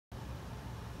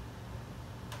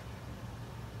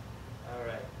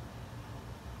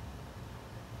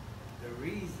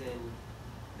reason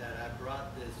that I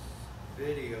brought this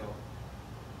video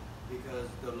because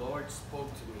the Lord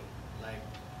spoke to me. Like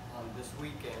on this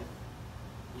weekend,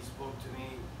 He spoke to me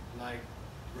like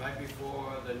right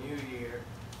before the New Year.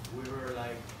 We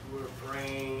were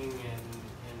praying and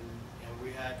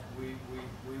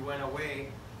we went away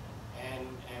and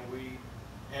we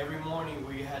every morning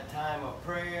we had time of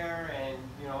prayer, and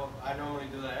you know I normally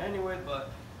do that anyway,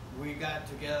 but we got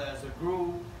together as a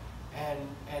group, and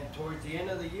towards the end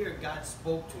of the year God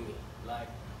spoke to me like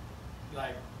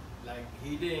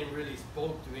He didn't really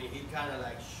spoke to me. He kind of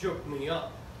like shook me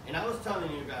up, and I was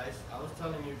telling you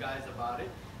guys about it,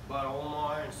 but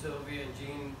Omar and Sylvia and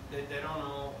Jean, they don't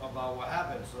know about what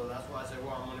happened, so that's why I said,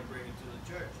 well, I'm going to bring it to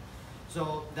the church.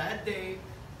 So that day,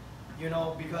 you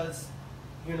know, because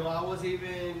you know,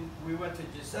 we went to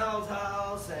Giselle's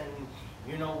house, and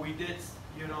you know, we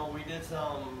did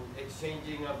some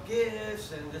exchanging of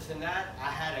gifts and this and that. I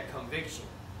had a conviction,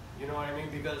 you know what I mean?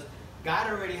 Because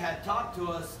God already had talked to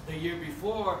us the year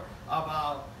before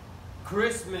about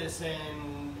Christmas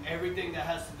and everything that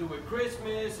has to do with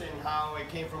Christmas and how it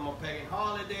came from a pagan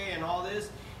holiday and all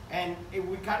this, and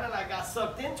we kind of like got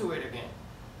sucked into it again,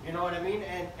 you know what I mean?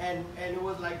 And it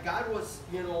was like God was,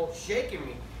 you know, shaking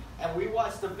me. And we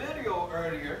watched the video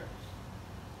earlier,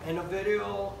 and the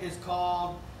video is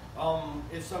called,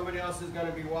 if somebody else is going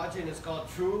to be watching, it's called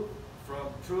Truth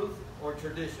or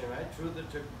Tradition, right? Truth or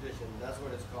Tradition, that's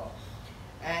what it's called.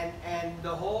 And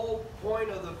the whole point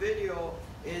of the video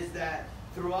is that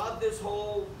throughout this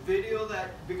whole video,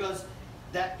 because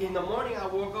in the morning I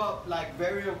woke up like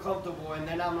very uncomfortable, and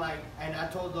then I'm like, and I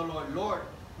told the Lord,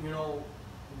 you know,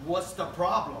 what's the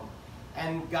problem?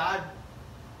 And God,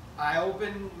 I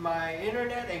opened my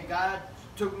internet and God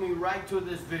took me right to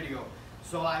this video.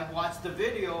 So I watched the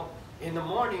video in the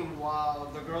morning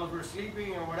while the girls were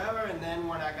sleeping or whatever, and then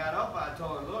when I got up, I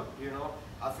told her, look, you know,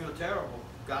 I feel terrible.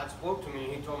 God spoke to me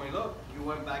and He told me, look, you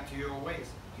went back to your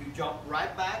ways. You jumped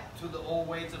right back to the old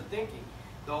ways of thinking,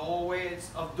 the old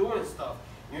ways of doing stuff.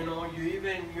 You know, you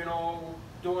even, you know,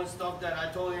 doing stuff that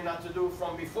I told you not to do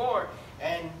from before.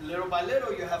 And little by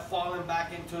little, you have fallen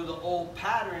back into the old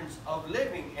patterns of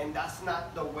living. And that's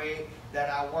not the way that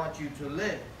I want you to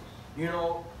live. You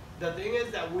know, the thing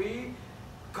is that we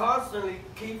constantly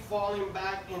keep falling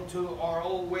back into our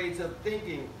old ways of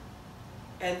thinking.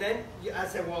 And then I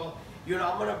said, well, you know,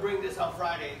 I'm going to bring this on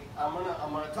Friday. I'm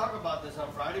gonna talk about this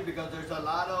on Friday because there's a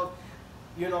lot of,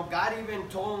 you know, God even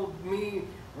told me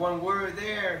when we're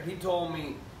there, He told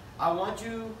me, I want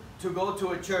you to go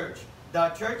to a church. The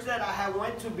church that I had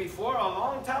went to before, a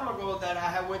long time ago, that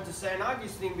I had went to St.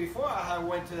 Augustine before I had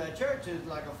went to that church, is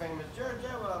like a famous church,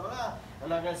 blah, blah, blah. I'm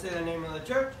not going to say the name of the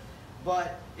church,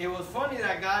 but it was funny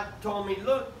that God told me,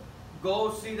 look,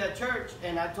 go see that church.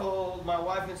 And I told my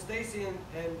wife and Stacy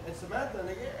and Samantha, and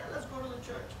they said, yeah, let's go to the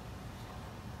church.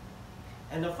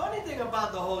 And the funny thing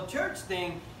about the whole church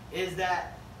thing is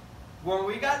that when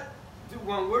we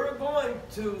were going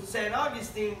to St.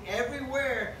 Augustine,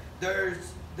 everywhere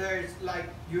there's like,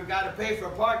 you got to pay for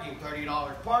parking,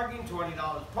 $30 parking,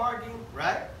 $20 parking,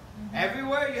 right? Mm-hmm.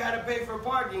 Everywhere you had to pay for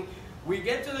parking. We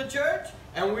get to the church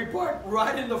and we park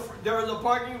right in there was a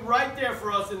parking right there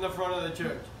for us in the front of the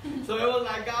church. So it was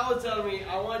like God was telling me,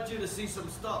 I want you to see some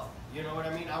stuff. You know what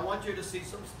I mean? I want you to see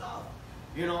some stuff.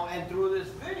 You know, and through this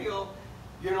video,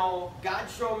 you know, God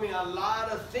showed me a lot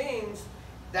of things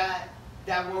that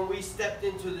when we stepped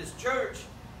into this church,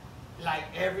 like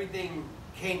everything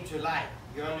came to light.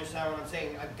 You understand what I'm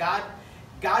saying?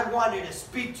 God wanted to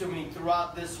speak to me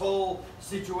throughout this whole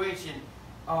situation.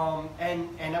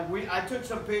 I took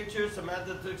some pictures.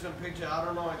 Samantha took some pictures. I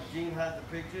don't know if Jean has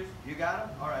the pictures. You got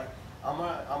them? All right. I'm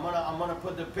gonna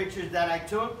put the pictures that I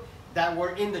took that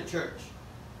were in the church.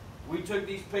 We took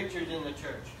these pictures in the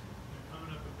church. They're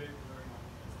coming up a bit very much.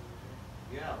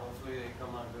 Yeah, hopefully they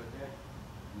come out good there.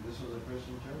 And this was a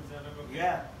Christian church? Does that look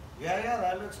okay? Yeah,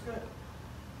 that looks good.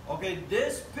 Okay,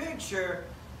 this picture,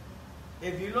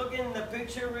 if you look in the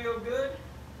picture real good,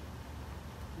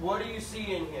 what do you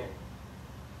see in here?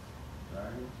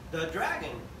 Dragon? The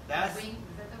dragon. That's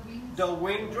the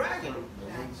winged dragon. The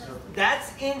winged serpent.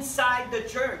 That's inside the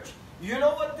church. You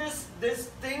know what this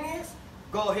thing is?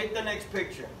 Go hit the next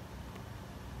picture.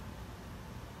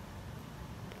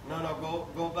 No,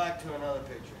 go back to another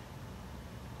picture.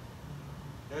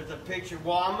 There's a picture.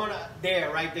 Well,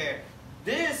 right there.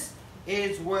 This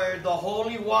is where the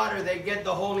holy water, they get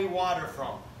the holy water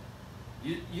from.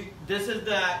 This is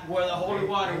where the holy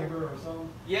water. Labor or something?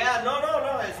 Yeah,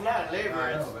 no, it's not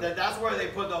labor. That's where they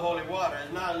put the holy water.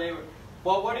 It's not labor.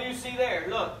 But what do you see there?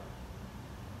 Look.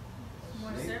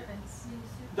 More serpents.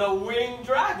 The winged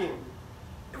dragon.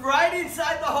 right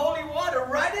inside the holy water,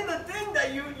 right in the thing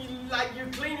that you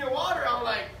clean your water. I'm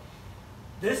like,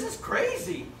 this is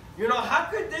crazy. You know, how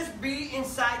could this be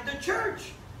inside the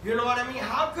church? You know what I mean?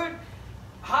 How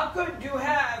could you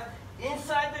have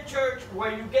inside the church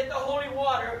where you get the holy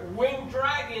water, winged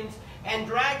dragons and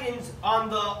dragons on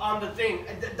the thing?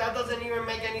 That doesn't even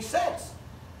make any sense.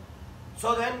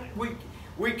 So then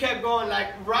we kept going.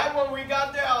 Like right when we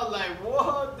got there, I was like,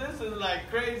 "Whoa, this is like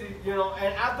crazy," you know.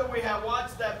 And after we had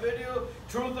watched that video,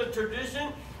 Truth or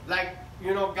Tradition, like,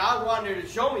 you know, God wanted to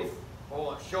show me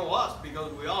or show us,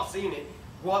 because we all seen it,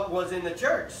 what was in the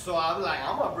church. So I'm like,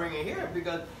 I'm gonna bring it here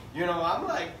because, you know, I'm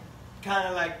like kind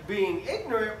of like being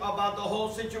ignorant about the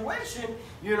whole situation,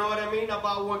 you know what I mean,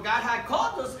 about what God had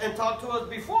called us and talked to us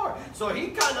before. So he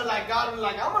kind of like, God was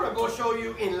like, I'm gonna go show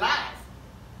you in live.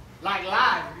 Like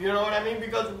live, you know what I mean?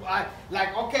 Because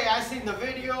okay, I seen the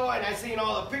video and I seen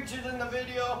all the pictures in the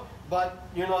video, but,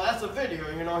 you know, that's a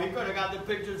video, you know, he could have got the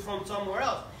pictures from somewhere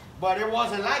else. But it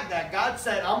wasn't like that. God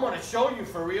said, I'm going to show you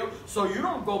for real, so you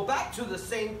don't go back to the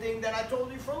same thing that I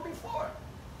told you from before.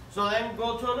 So then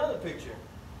go to another picture.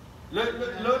 Look,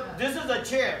 this is a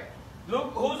chair.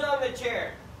 Look, who's on the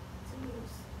chair?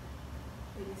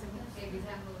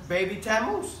 Baby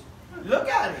Tammuz. Look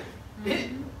at it.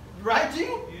 Right, Gene?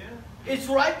 Yeah. It's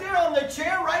right there on the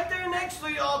chair, right there next to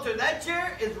the altar. That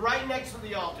chair is right next to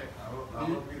the altar. I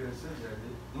hope you didn't sit there, did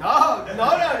you?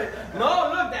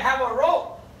 No, look, they have a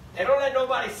rope. They don't let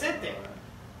nobody sit there.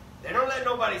 They don't let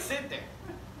nobody sit there.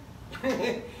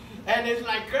 And it's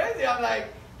like crazy. I'm like,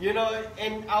 you know,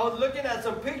 and I was looking at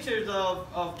some pictures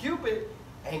of Cupid,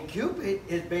 and Cupid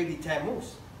is baby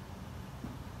Tammuz.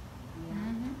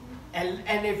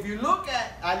 And if you look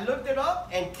at, I looked it up,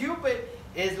 and Cupid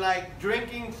is like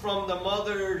drinking from the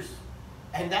mother's,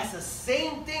 and that's the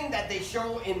same thing that they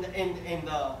show in the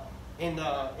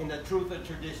Truth or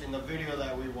Tradition, the video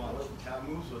that we watched.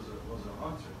 Tammuz was a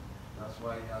hunter. That's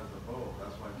why he has the bow.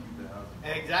 That's why Cupid has the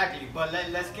bow. Exactly. But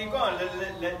let's keep going.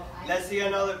 Let's see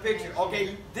another picture.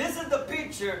 Okay, this is the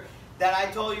picture that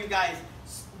I told you guys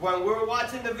when we were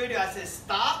watching the video. I said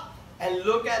stop and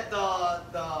look at the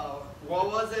what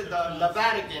was it? The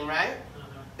Vatican, right?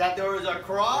 That there was a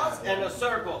cross and a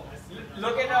circle.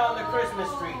 Look at it on the Christmas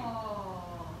tree.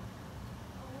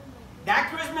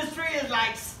 That Christmas tree is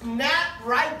like snapped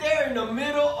right there in the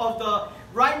middle of the,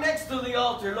 right next to the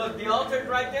altar. Look, the altar is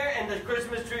right there, and the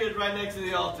Christmas tree is right next to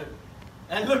the altar.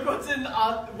 And look what's in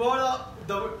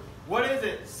what is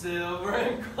it? Silver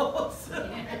and gold. Silver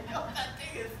and gold. That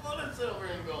thing is full of silver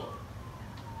and gold.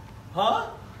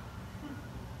 Huh?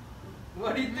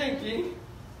 What do you think, Gene?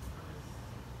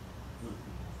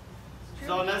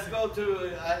 So let's go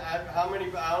to how many?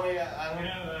 We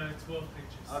have 12 pictures.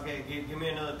 Okay, give me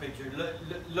another picture.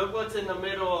 Look what's in the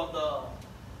middle of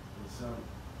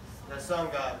the sun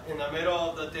god, in the middle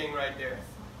of the thing right there.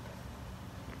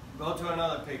 Go to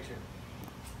another picture.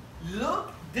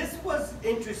 Look, this was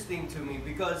interesting to me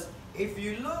because if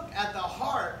you look at the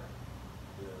heart,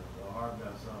 the heart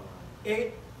got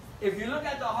something. If you look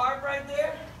at the heart right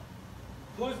there,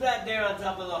 who's that there on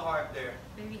top of the heart there?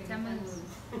 Baby Tammuz.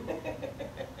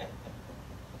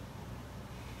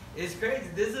 It's crazy.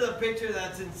 This is a picture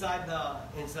that's inside the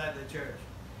church,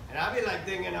 and I'd be like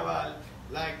thinking about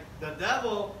like the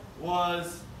devil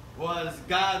was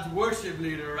God's worship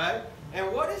leader, right? And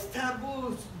what is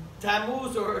Tammuz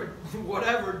or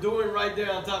whatever doing right there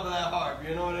on top of that harp?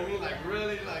 You know what I mean? Like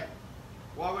really, like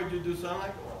why would you do something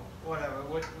like whatever?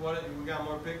 What we got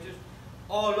more pictures?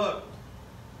 Oh look.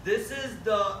 This is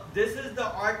the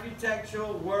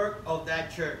architectural work of that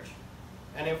church.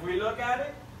 And if we look at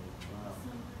it,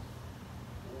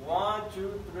 1,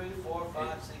 2, 3, 4,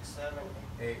 5, 6, 7,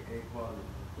 8. 8 quality.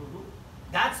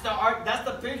 That's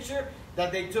the picture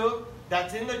that they took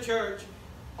that's in the church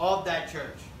of that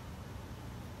church.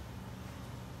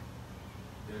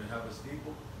 Did it have a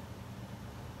steeple?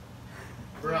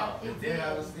 Bro, It did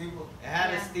have a steeple? it had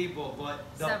a Yeah. steeple, but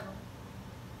Several.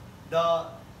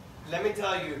 let me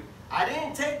tell you, I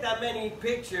didn't take that many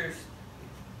pictures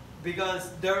because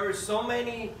there were so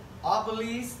many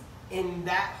obelisks in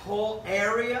that whole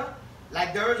area.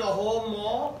 Like there was a whole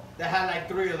mall that had like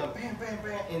 3 of them, bam, bam,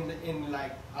 bam. In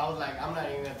like, I was like, I'm not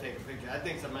even gonna take a picture. I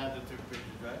think Samantha took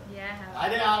pictures, right? Yeah.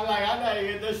 I'm like, I'm not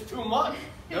even. There's too much.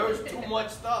 There was too much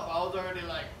stuff. I was already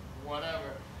like,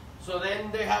 whatever. So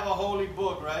then they have a holy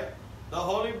book, right? The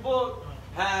holy book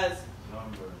has.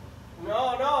 Sunburn.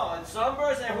 No, and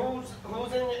sunburst, and who's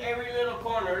in every little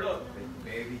corner? Look,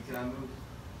 Baby Tammuz.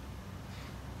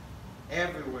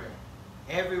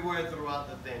 everywhere throughout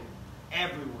the thing,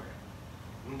 everywhere.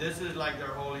 And this is like their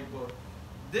holy book.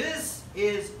 This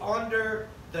is under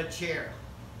the chair.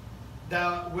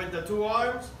 with the two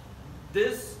arms,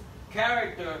 this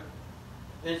character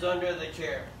is under the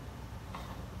chair.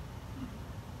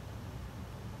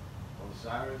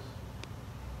 Osiris.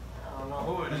 I don't know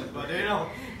who it is, but they know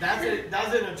that's it.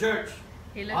 That's in a church.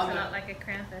 He looks a lot like a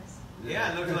Krampus.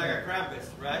 Yeah, it looks like a Krampus,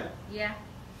 right? Yeah.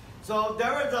 So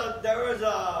there was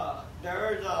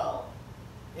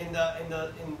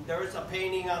a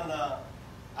painting on the.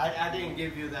 I didn't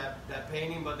give you that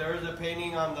painting, but there was a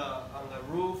painting on the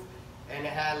roof, and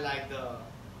it had like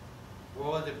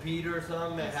what was it, Peter or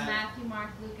something? It's Matthew,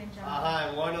 Mark, Luke, and John.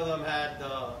 And one of them had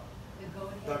the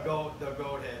goat head.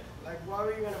 goat head. Like, why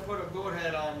were you gonna put a goat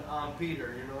head on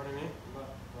Peter? You know what I mean?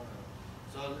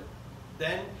 So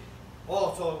then,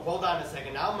 so hold on a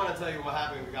second. Now I'm gonna tell you what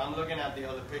happened because I'm looking at the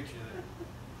other picture there.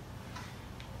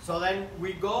 So then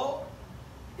we go.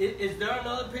 Is there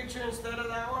another picture instead of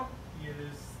that one? Yeah,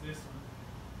 there's this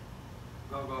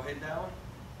one. Go hit that one.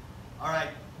 All right.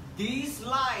 These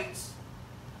lights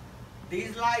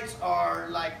are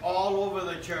like all over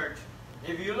the church.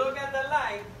 If you look at the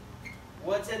light,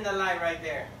 what's in the light right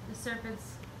there? The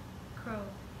serpent's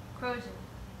crozier.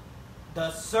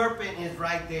 The serpent is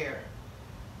right there.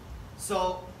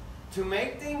 So, to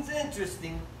make things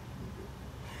interesting,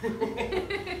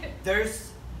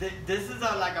 this is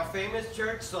like a famous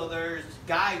church, so there's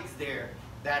guides there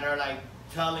that are like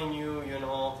telling you,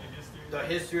 the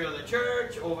history of the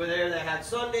church. Over there they had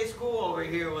Sunday school, over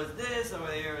here was this,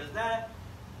 over here was that.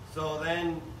 So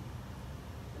then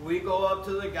we go up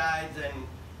to the guides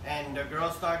and the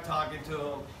girls start talking to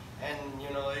them, and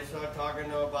they start talking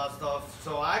to them about stuff.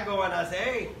 So I go and I say,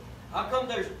 hey, how come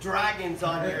there's dragons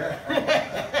on here?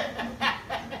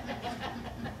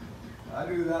 I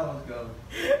knew that was coming.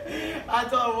 I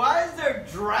thought, why is there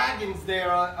dragons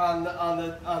there on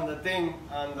the thing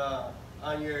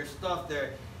on your stuff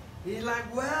there? He's like,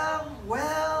 well,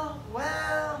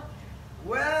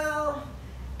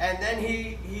 and then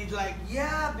he's like,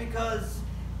 yeah, because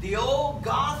the old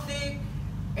Gothic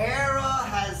era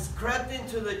has crept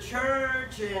into the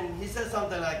church, and he said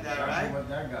something like that, right? What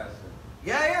that guy said.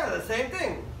 Yeah, the same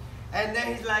thing. And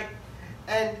then he's like,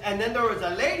 and then there was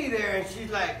a lady there, and she's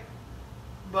like,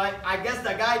 but I guess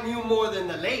the guy knew more than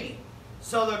the lady.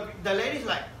 So the lady's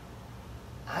like,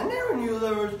 I never knew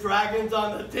there was dragons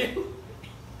on the thing.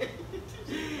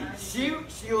 She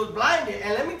was blinded.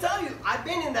 And let me tell you, I've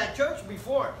been in that church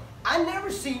before. I never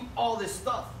seen all this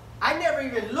stuff. I never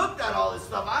even looked at all this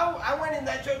stuff. I went in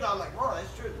that church, I was like, wow,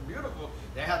 this church is beautiful.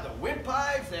 They have the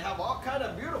windpipes, they have all kind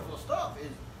of beautiful stuff.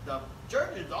 The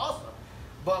church is awesome.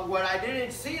 But what I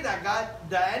didn't see,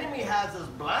 the enemy has us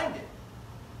blinded.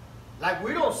 Like,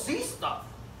 we don't see stuff.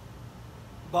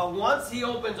 But once he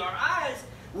opens our eyes,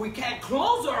 we can't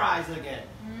close our eyes again.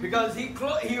 Because he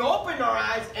opened our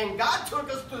eyes and God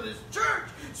took us to this church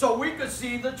so we could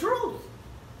see the truth.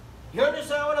 You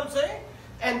understand what I'm saying?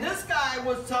 And this guy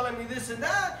was telling me this and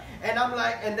that, and I'm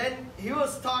like, and then he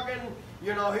was talking, he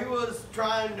was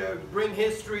trying to bring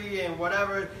history and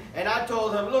whatever, and I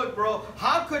told him, look, bro,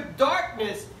 how could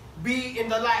darkness be in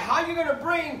the light? How are you going to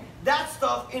bring that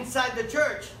stuff inside the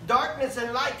church? Darkness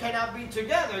and light cannot be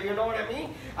together, you know what I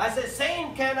mean? I said,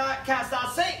 Satan cannot cast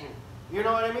out Satan. You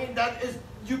know what I mean? That is,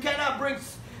 you cannot bring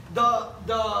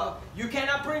you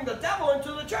cannot bring the devil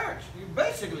into the church,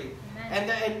 basically.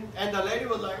 Amen. And the lady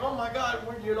was like, oh my God,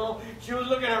 she was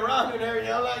looking around and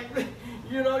everything. I'm like,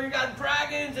 you got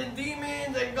dragons and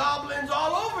demons and goblins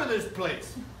all over this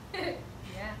place. Yeah.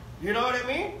 You know what I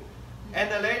mean? And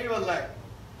the lady was like,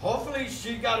 hopefully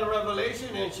she got a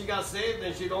revelation and she got saved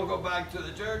and she don't go back to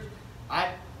the church.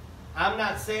 I'm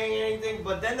not saying anything,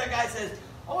 but then the guy says,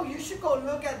 oh, you should go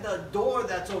look at the door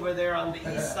that's over there on the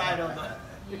east side of the...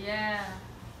 Yeah.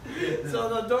 So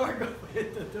the door, go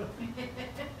hit the door.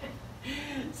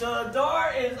 So the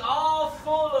door is all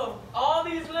full of, all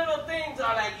these little things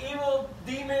are like evil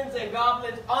demons and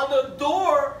goblins on the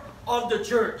door of the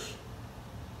church.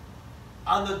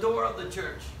 On the door of the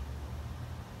church.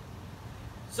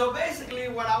 So basically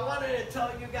what I wanted to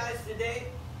tell you guys today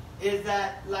is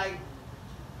that, like,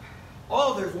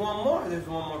 oh, there's one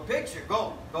more picture.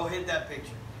 Go hit that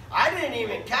picture. I didn't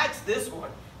even catch this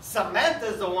one.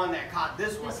 Samantha's the one that caught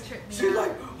this one. She's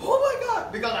like, oh my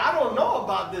God, because I don't know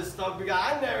about this stuff because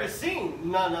I've never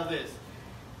seen none of this.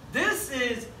 This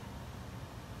is,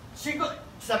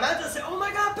 Samantha said, oh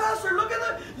my God, Pastor, look at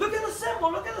the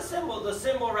symbol, the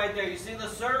symbol right there. You see the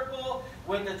circle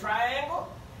with the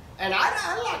triangle? And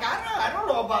I don't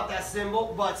know about that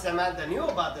symbol, but Samantha knew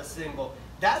about the symbol.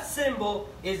 That symbol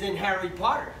is in Harry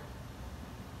Potter.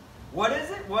 What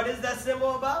is it? What is that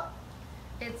symbol about?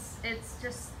 It's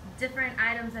just different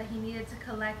items that he needed to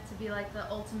collect to be like the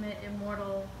ultimate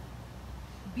immortal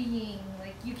being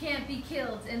like you can't be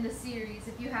killed in the series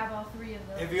if you have all three of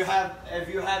those. If you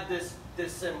have this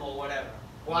symbol, whatever.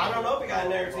 Well, I don't know because I've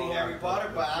never seen Harry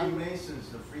Potter, but the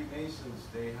Freemasons,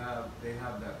 they have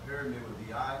that pyramid with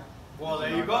the eye. Well,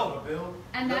 there you go.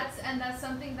 And that's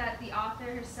something that the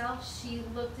author herself, she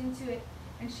looked into it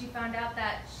and she found out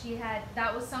that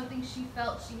that was something she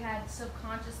felt she had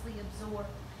subconsciously absorbed,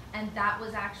 and that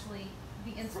was actually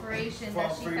the inspiration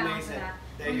that she found for that.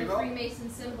 From the Freemason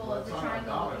symbol of the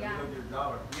triangle with the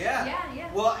eye. Yeah.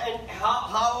 Yeah. Well, and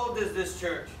how old is this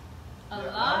church? A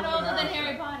lot older than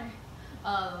Harry Potter.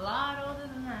 A lot older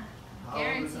than that.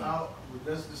 Guaranteed.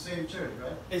 That's the same church,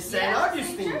 right? It's St.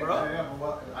 Augustine, bro. Yeah,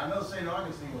 but I know St.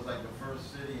 Augustine was like the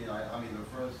first city. I mean, the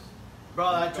first.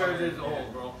 Bro, that church is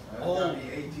old, bro. Old.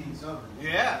 18 something.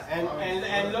 Yeah,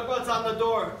 and look what's on the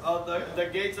door of the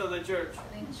gates of the church.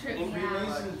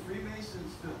 Freemasons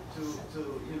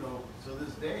to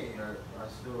this day are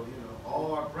still,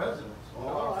 all our presidents,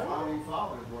 all our founding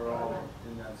fathers were all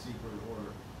in that secret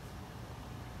order.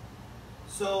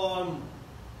 So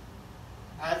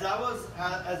as I was,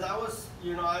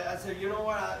 I said, you know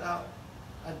what,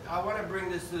 I want to bring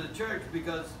this to the church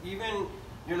because even,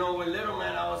 with little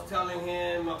man, I was telling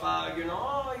him about,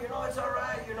 it's all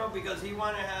right, because he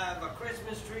wanted to have a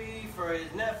Christmas tree for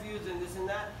his nephews and this and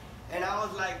that. And I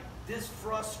was like, this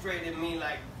frustrated me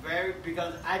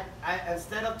because I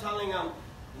instead of telling him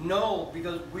no,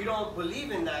 because we don't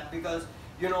believe in that, because,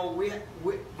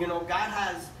 God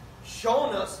has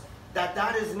shown us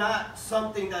that is not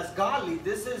something that's godly.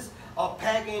 This is a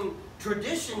pagan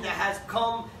tradition that has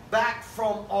come back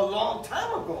from a long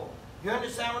time ago. You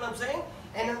understand what I'm saying?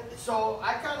 And so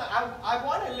I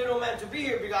wanted little man to be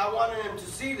here because I wanted him to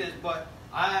see this, but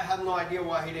I have no idea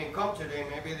why he didn't come today.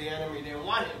 Maybe the enemy didn't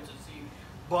want him to see.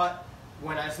 But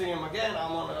when I see him again,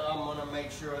 I'm gonna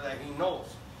make sure that he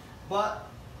knows. But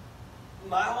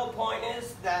my whole point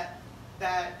is that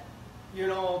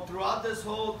throughout this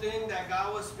whole thing that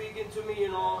God was speaking to me,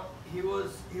 he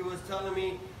was telling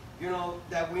me,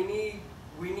 that we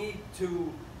need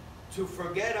to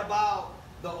forget about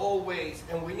the old ways,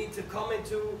 and we need to come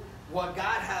into what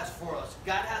God has for us.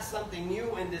 God has something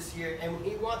new in this year, and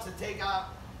He wants to take out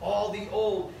all the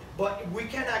old. But we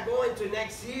cannot go into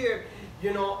next year,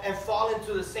 and fall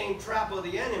into the same trap of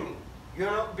the enemy,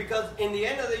 because in the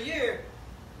end of the year,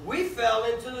 we fell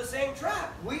into the same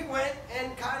trap. We went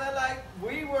and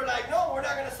we were like, no, we're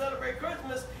not going to celebrate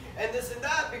Christmas and this and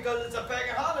that because it's a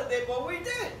pagan holiday, but we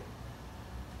did.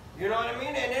 You know what I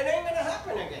mean? And it ain't going to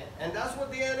happen again. And that's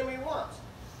what the enemy wants.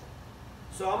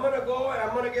 So I'm going to go and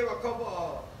I'm going to give a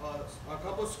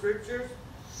couple scriptures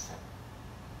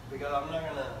because I'm not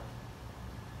going to.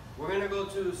 We're going to go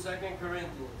to 2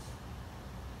 Corinthians.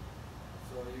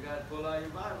 So you got to pull out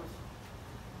your Bibles.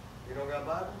 You don't got a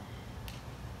Bible?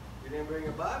 You didn't bring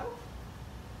a Bible?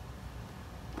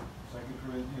 2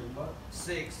 Corinthians what?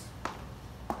 6.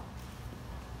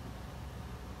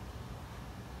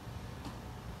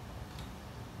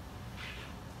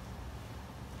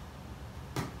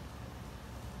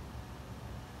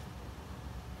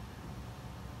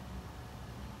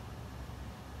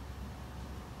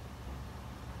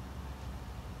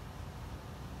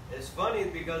 It's funny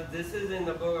because this is in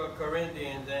the book of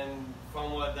Corinthians, and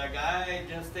from what the guy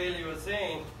Jim Staley was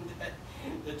saying,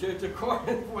 the Church of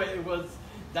Corinth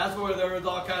that's where there was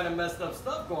all kind of messed up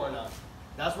stuff going on.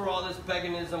 That's where all this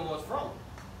paganism was from.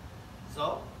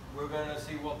 So we're going to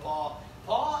see what Paul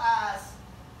asked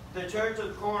the Church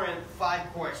of Corinth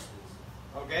 5 questions.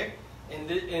 Okay, in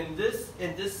this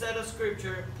set of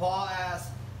scripture, Paul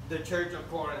asked the Church of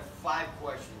Corinth 5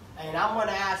 questions, and I'm going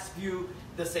to ask you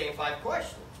the same 5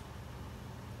 questions.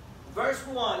 Verse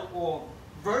 1 or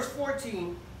verse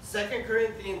 14, 2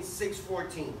 Corinthians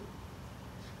 6:14.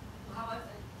 How was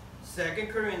it? 2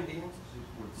 Corinthians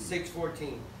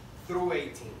 6:14 through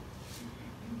 18.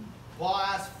 Paul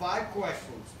asked 5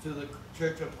 questions to the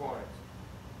Church of Corinth.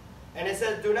 And it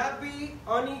says, do not be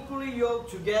unequally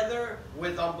yoked together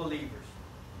with unbelievers.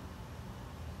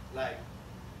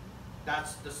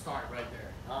 That's the start right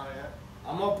there. Oh, yeah.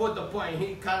 I'm going to put the point.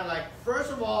 He kind of first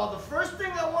of all, the first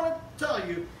thing I want to tell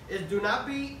you is do not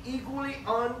be equally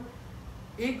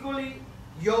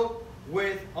yoked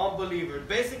with unbelievers.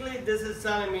 Basically, this is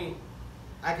telling me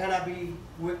I cannot be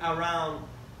around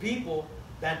people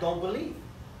that don't believe.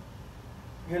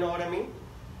 You know what I mean?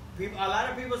 A lot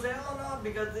of people say, oh no,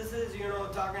 because this is,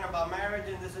 talking about marriage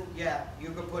and this and, yeah,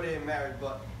 you can put it in marriage,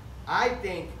 but I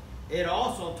think it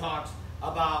also talks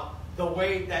about the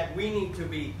way that we need to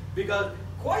be. Because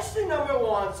question number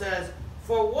 1 says,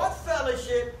 for what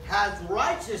fellowship has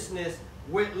righteousness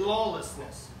with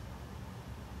lawlessness?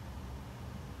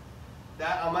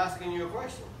 That I'm asking you a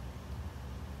question.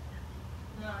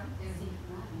 None.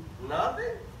 Nothing?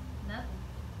 Nothing.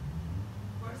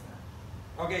 Of course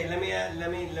not. Okay, let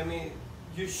me.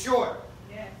 You sure?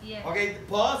 Yes. Yeah. Okay,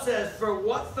 Paul says, for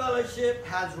what fellowship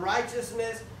has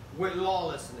righteousness with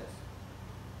lawlessness?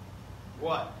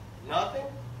 What? Nothing?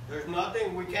 There's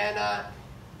nothing. We cannot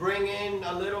bring in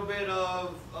a little bit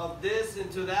of this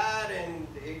into that, and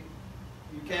you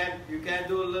can't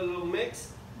do a little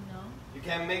mix. No. You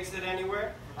can't mix it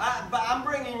anywhere. But I'm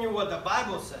bringing you what the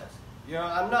Bible says. You know,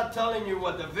 I'm not telling you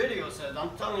what the video says.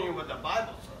 I'm telling you what the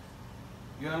Bible says.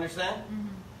 You understand? Mm-hmm.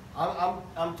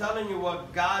 I'm telling you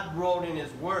what God wrote in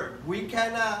His Word. We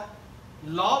cannot,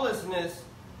 lawlessness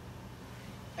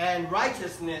and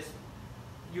righteousness,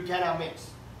 you cannot mix.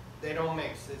 They don't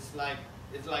mix. It's like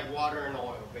water and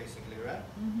oil, basically, right?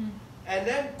 Mm-hmm. And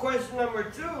then question number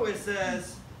 2, it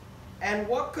says, and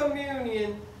what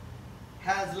communion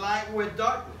has light with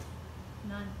darkness?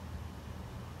 None.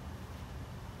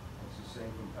 It's the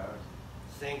same comparison.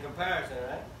 Same comparison,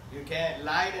 right? You can't,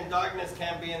 light and darkness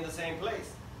can't be in the same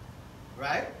place,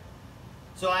 right?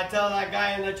 So I tell that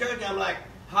guy in the church, I'm like,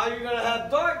 how are you going to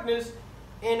have darkness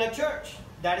in a church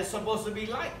that is supposed to be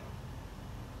light?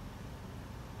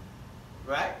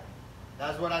 Right?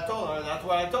 That's what I told him. That's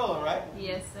what I told him, right?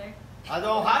 Yes, sir. I don't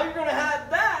know how you're going to have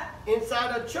that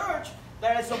inside a church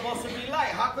that is supposed to be light.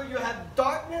 How could you have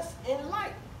darkness in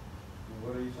light?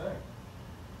 What are you saying?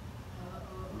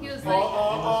 He was Oh, like,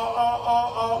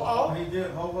 Oh, he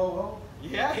did ho ho ho.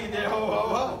 Yeah, he did. Ho, ho,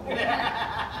 ho.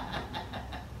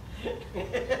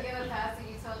 The other pastor,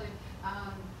 you told him,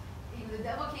 even the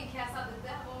devil can't cast out the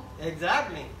devil.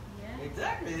 Exactly. yeah.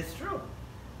 Exactly. It's true.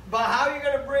 But how are you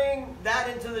going to bring that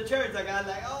into the church? Like, I'm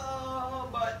like, oh,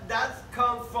 but that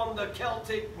comes from the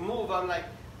Celtic move. I'm like,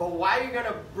 but why are you going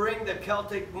to bring the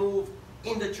Celtic move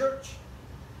in the church?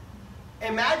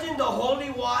 Imagine the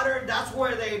holy water. That's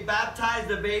where they baptize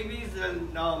the babies.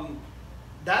 And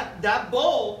that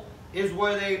bowl is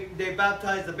where they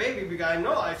baptize the baby. Because I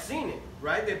know, I've seen it,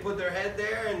 right? They put their head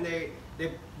there and they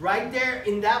right there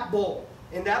in that bowl.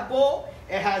 In that bowl,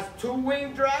 it has 2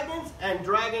 winged dragons and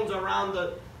dragons around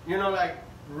the, you know, like,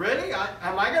 really?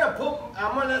 I'm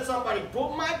going to let somebody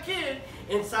put my kid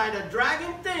inside a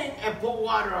dragon thing and put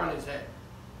water on his head.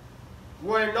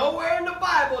 Where nowhere in the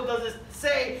Bible does it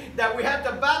say that we have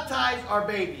to baptize our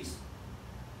babies.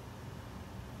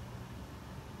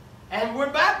 And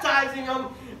we're baptizing them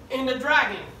in the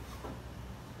dragon.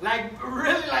 Like,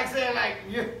 really like saying, like,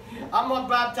 I'm going to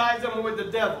baptize them with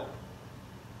the devil.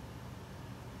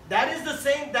 That is the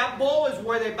same, that bowl is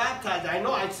where they baptize. I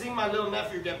know, I've seen my little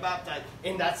nephew get baptized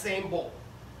in that same bowl.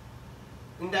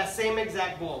 In that same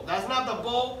exact bowl. That's not the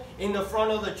bowl in the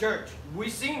front of the church.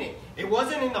 We've seen it. It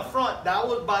wasn't in the front. That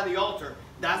was by the altar.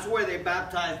 That's where they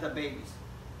baptized the babies.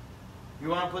 You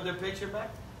want to put the picture back?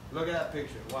 Look at that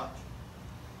picture. Watch.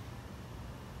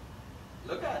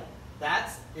 Look at it.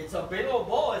 It's a big old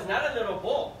bowl. It's not a little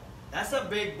bowl. That's a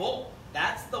big bowl.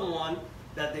 That's the one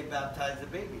that they baptized the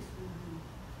babies.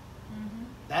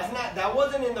 That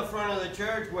wasn't in the front of the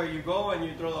church where you go and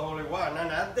you throw the holy water. No,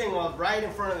 that thing was right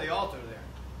in front of the altar there.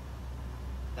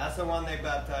 That's the one they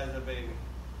baptized the baby.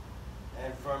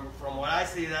 And from what I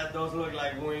see, those look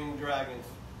like winged dragons.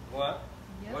 What?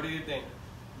 Yep. What do you think?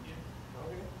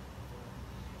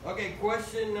 Yeah. Okay,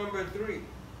 question number 3.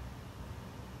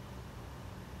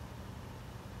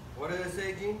 What did it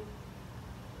say, Gene?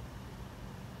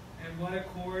 And what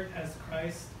accord has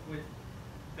Christ with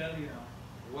Belial?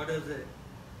 What is it?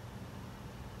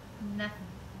 Nothing.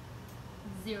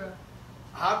 0.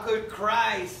 How could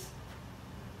Christ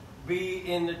be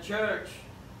in the church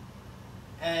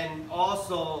and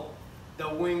also the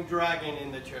winged dragon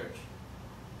in the church?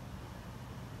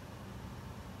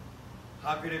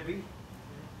 How could it be?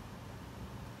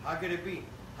 How could it be?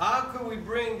 How could we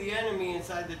bring the enemy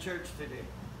inside the church today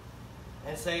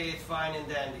and say it's fine and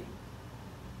dandy?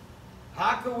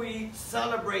 How could we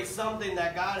celebrate something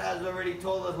that God has already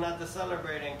told us not to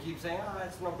celebrate and keep saying, oh,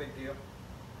 it's no big deal.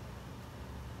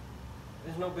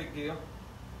 It's no big deal.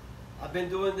 I've been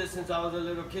doing this since I was a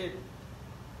little kid.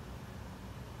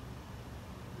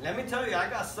 Let me tell you, I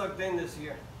got sucked in this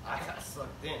year. I got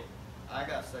sucked in.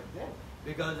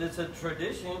 Because it's a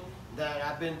tradition that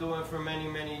I've been doing for many,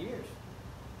 many years.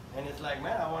 And it's like,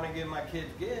 man, I want to give my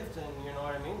kids gifts, and you know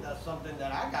what I mean? That's something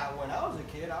that I got when I was a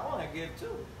kid. I want to give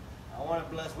too. I want to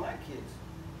bless my kids,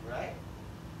 right?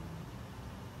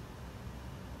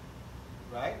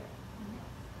 Right?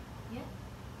 Yeah.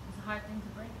 It's a hard thing to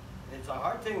break. It's a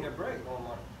hard thing to break,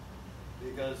 Omar,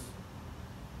 because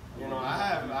you know I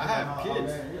have kids.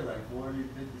 Man, you're like 40,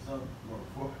 50 something, or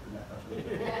 40 now.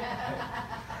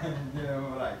 You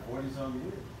know, like like 40-some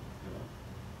years, you know.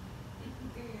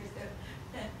 Give me your step.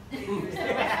 Give me your step.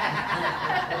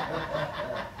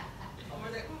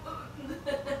 Omar's like,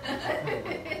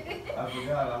 I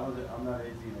forgot, I'm not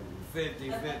 18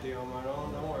 anymore. 50, Omar.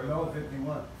 Don't worry. No, about it.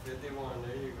 51. 51,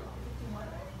 there you go.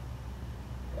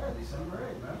 Yeah, December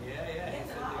 8th, man. Yeah, It's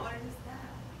he's a lot 50. older than that.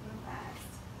 We're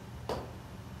fast.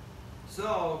 So,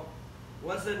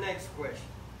 what's the next question?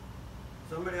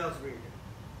 Somebody else read it.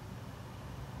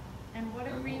 And what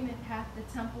agreement hath the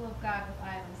temple of God with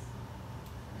idols?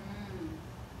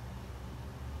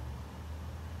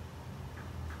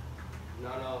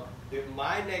 No.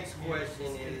 My next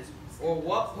question is, or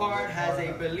what part has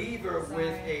a believer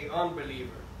with a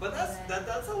unbeliever? But that's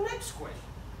the next question.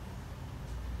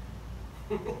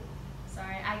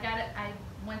 Sorry, I got it. I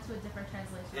went to a different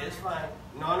translation. It's fine.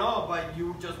 No, but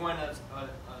you just went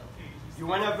you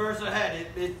went a verse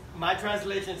ahead. My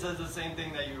translation says the same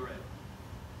thing that you read.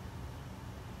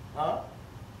 Huh?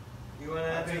 You want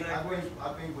to answer that question?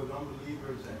 I think with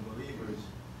unbelievers and believers,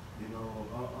 you know,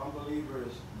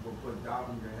 unbelievers will put doubt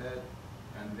in your head,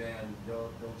 and then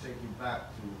they'll take you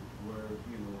back to where,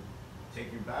 you know,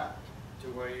 take you back To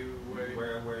where you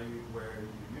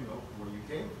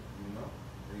came from, you know.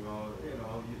 You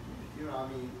know, I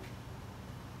mean,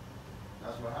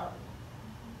 that's what happened.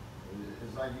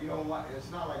 It's like you don't want.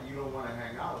 It's not like you don't want to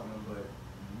hang out with them, but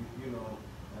you know.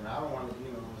 And I don't want to.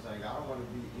 You know, it's like I don't want to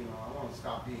be. You know, I want to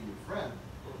stop being your friend.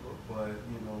 But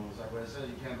you know, it's like when it says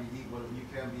you can't be equal. You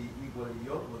can't be equally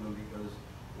yoked with them, because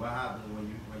what happens when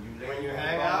you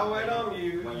hang out with them,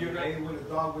 when you lay with a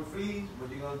dog with fleas, what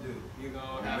you gonna do? You're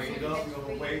gonna You have wake to. up. You're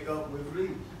gonna wake up with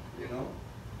fleas. You know,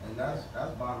 and that's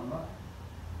bottom line.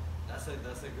 That's a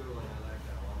good one. I like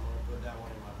that one. I'm gonna put that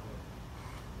one in my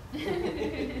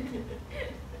book.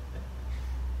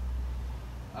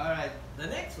 All right, the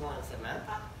next one,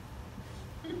 Samantha.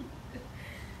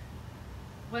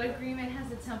 What agreement has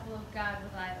the temple of God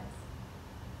with idols?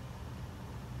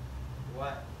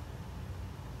 What?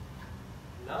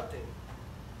 Nothing.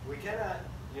 We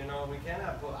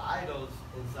cannot put idols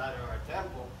inside of our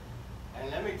temple. And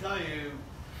let me tell you,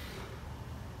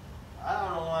 I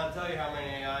don't want to tell you how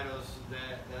many idols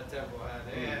that temple had.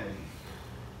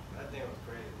 That thing was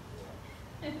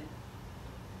crazy.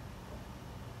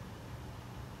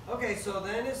 Okay, so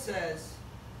then it says,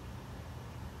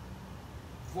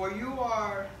 for you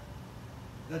are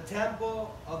the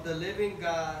temple of the living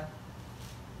God,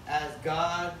 as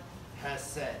God has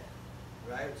said.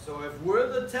 Right? So if we're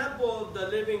the temple of the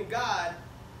living God,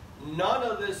 none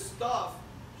of this stuff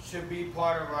should be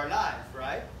part of our lives,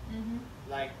 right? Mm-hmm.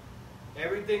 Like,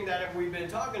 everything that we've been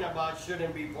talking about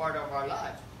shouldn't be part of our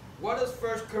lives. What does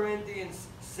 1 Corinthians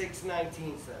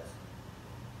 6:19 says?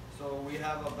 So we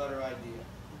have a better idea.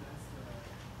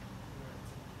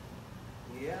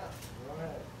 Yeah, go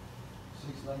ahead.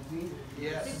 6:19.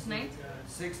 Yes. 6:19?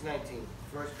 6:19.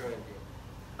 1 Corinthians.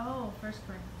 Oh, 1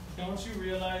 Corinthians. Don't you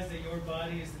realize that your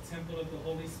body is the temple of the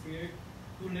Holy Spirit,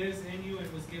 who lives in you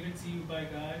and was given to you by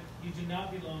God? You do not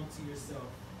belong to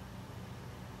yourself.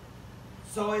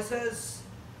 So it says,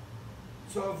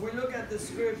 so if we look at the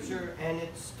scripture and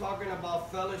it's talking about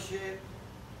fellowship,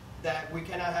 that we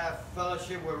cannot have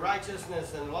fellowship with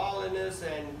righteousness and lawlessness,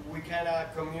 and we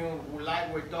cannot commune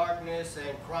light with darkness,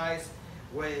 and Christ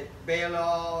with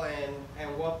Belial,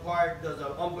 and what part does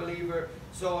an unbeliever.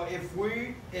 So if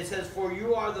it says, for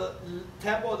you are the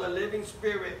temple of the living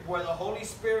Spirit, where the Holy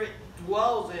Spirit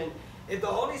dwells in. If the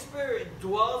Holy Spirit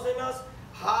dwells in us,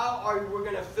 how are we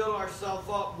going to fill ourselves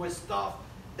up with stuff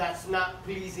that's not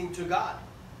pleasing to God?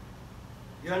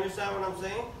 You understand what I'm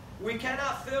saying? We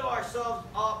cannot fill ourselves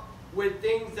up with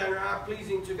things that are not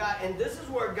pleasing to God. And this is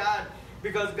where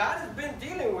because God has been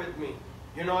dealing with me.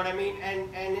 You know what I mean? And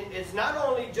it's not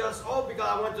only just, because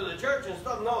I went to the church and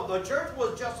stuff. No, the church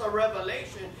was just a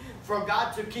revelation for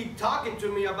God to keep talking to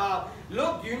me about,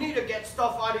 look, you need to get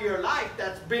stuff out of your life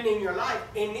that's been in your life.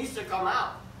 It needs to come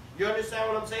out. You understand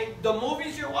what I'm saying? The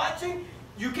movies you're watching,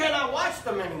 you cannot watch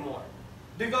them anymore,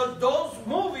 because those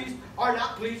movies are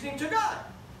not pleasing to God.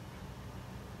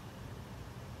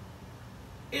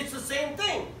 It's the same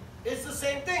thing. It's the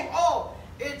same thing.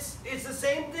 It's the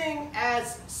same thing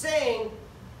as saying,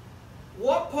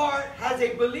 what part has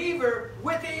a believer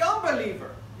with a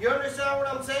unbeliever? You understand what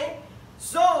I'm saying?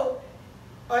 So,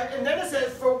 and then it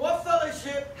says, for what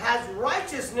fellowship has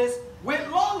righteousness with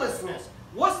lawlessness?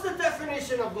 What's the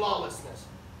definition of lawlessness?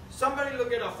 Somebody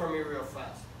look it up for me real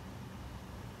fast.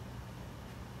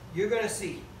 You're going to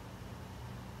see.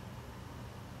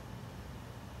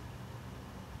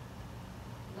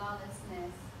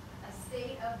 Lawlessness, a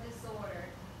state of disorder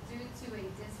due to a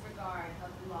disregard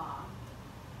of law.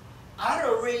 I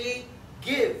don't really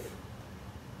give.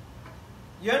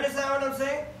 You understand what I'm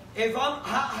saying? If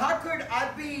how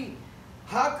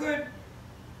could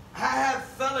I have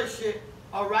fellowship,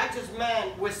 a righteous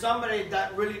man, with somebody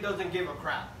that really doesn't give a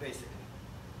crap, basically?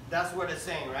 That's what it's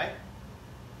saying, right?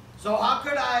 So how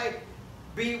could I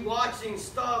be watching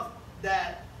stuff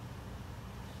that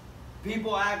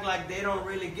people act like they don't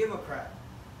really give a crap?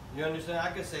 You understand?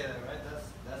 I could say that, right?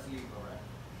 That's legal,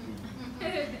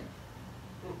 right?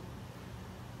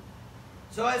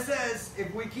 So it says,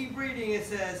 if we keep reading, it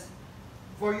says,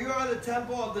 for you are the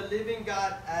temple of the living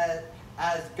God,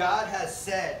 as God has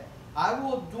said, I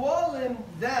will dwell in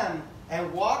them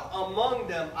and walk among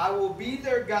them. I will be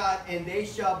their God, and they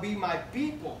shall be my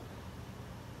people.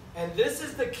 And this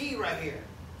is the key right here.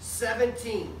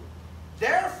 17.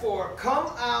 Therefore, come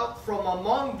out from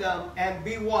among them and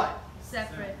be what?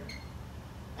 Separate.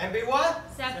 And be what?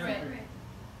 Separate.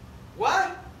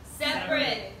 What?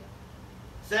 Separate.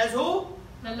 Says who?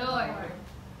 The Lord.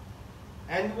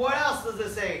 And what else does it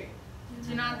say?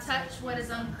 Do not touch what is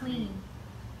unclean.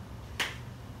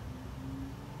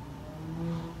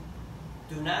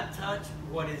 Do not touch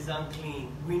what is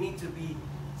unclean. We need to be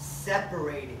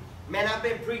separated. Man, I've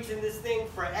been preaching this thing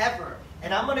forever.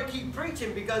 And I'm going to keep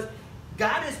preaching because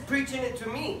God is preaching it to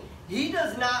me. He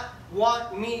does not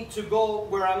want me to go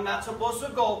where I'm not supposed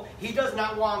to go. He does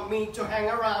not want me to hang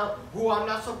around who I'm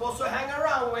not supposed to hang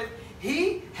around with.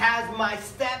 He has my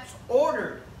steps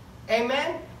ordered.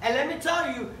 Amen? And let me tell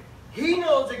you, He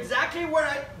knows exactly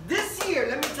where this year,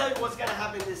 let me tell you what's going to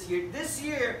happen this year. This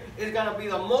year is going to be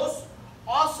the most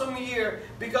awesome year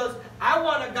because I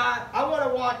want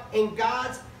to walk in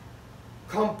God's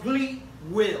complete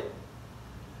will.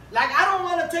 Like, I don't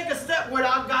want to take a step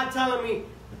without God telling me,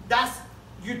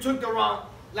 you took the wrong.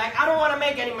 Like, I don't want to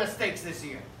make any mistakes this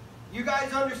year. You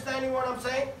guys understanding what I'm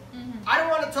saying? Mm-hmm. I don't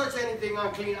want to touch anything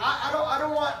unclean. I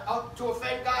don't want to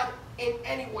offend God in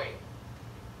any way.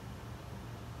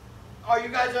 Are you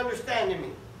guys understanding me?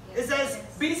 Yes. It says,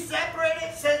 be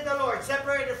separated, says the Lord.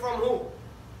 Separated from who?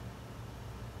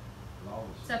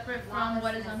 Lawless. Separate from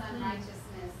what is Lawlessness, unclean.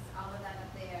 unrighteousness, all of that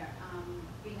up there.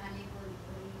 Being unequally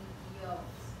yoked.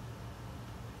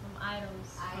 From idols.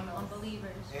 From Idols.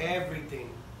 unbelievers. Everything.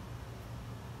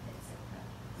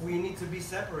 We need to be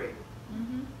separated.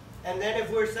 Mm-hmm. And then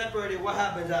if we're separated, what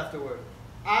happens afterward?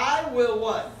 I will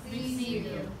what? Receive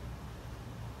you.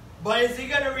 But is He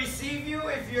going to receive you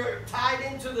if you're tied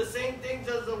into the same things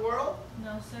as the world?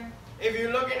 No, sir. If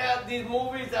you're looking at these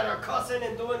movies that are cussing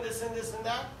and doing this and this and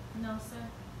that? No, sir.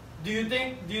 Do you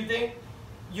think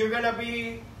you're gonna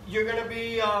be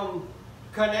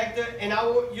connected? And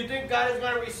you think God is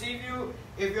gonna receive you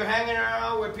if you're hanging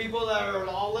around with people that are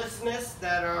lawlessness,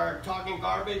 that are talking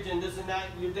garbage and this and that?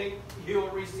 You think He will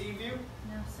receive you?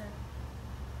 No, sir.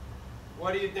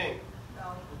 What do you think?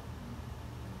 No.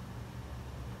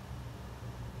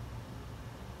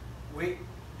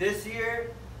 This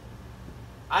year,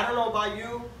 I don't know about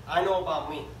you. I know about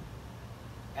me.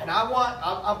 And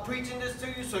I'm preaching this to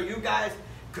you so you guys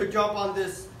could jump on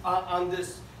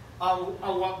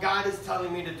what God is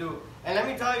telling me to do. And let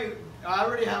me tell you, I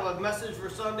already have a message for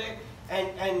Sunday,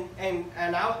 and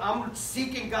I'm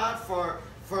seeking God for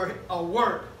a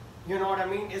word. You know what I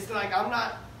mean? It's like I'm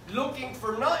not looking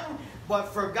for nothing, but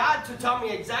for God to tell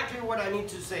me exactly what I need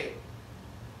to say.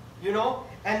 You know?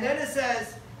 And then it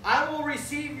says, I will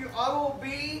receive you, I will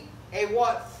be a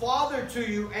what? Father to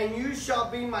you, and you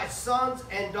shall be my sons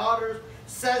and daughters,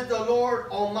 says the Lord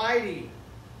Almighty.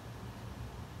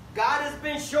 God has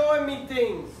been showing me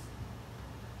things.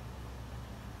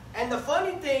 And the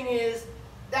funny thing is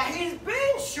that He's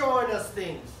been showing us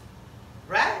things.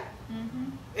 Right? Mm-hmm.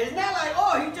 It's not like,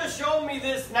 oh, He just showed me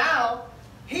this now.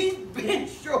 He's been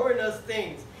showing us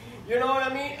things. You know what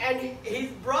I mean? And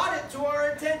He's brought it to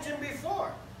our attention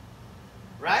before.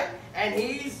 Right? And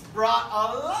He's brought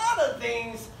a lot of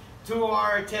things to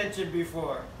our attention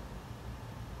before.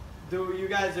 Do you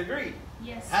guys agree?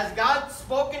 Yes. Has God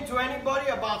spoken to anybody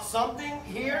about something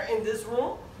here in this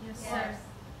room? Yes, sir. Yes.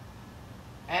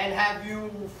 And have you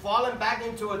fallen back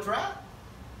into a trap?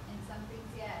 In some things,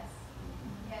 yes.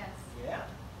 Yes. Yeah.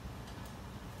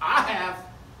 I have.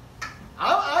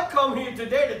 I come here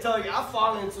today to tell you I've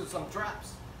fallen into some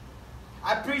traps.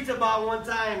 I preached about one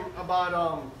time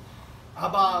about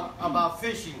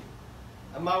fishing.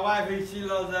 And my wife, she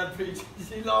loves that preaching.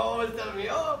 She always telling me,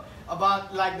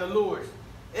 about like the lures.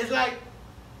 It's like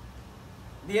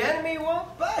the enemy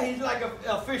won't, but he's like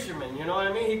a fisherman, you know what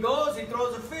I mean? He goes, he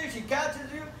throws a fish, he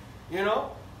catches you, you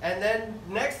know, and then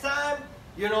next time,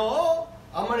 you know,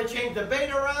 I'm going to change the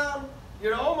bait around. You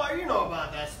know, Omar, you know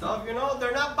about that stuff, you know.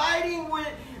 They're not biting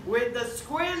with the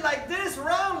squid like this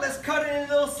round. Let's cut it in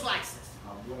little slices.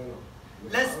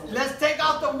 Let's take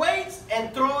out the weights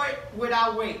and throw it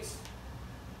without weights.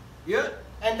 Yeah,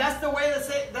 and that's the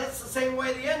same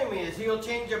way the enemy is. He'll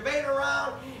change your bait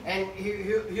around and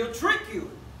he'll trick you.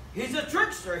 He's a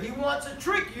trickster. He wants to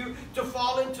trick you to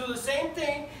fall into the same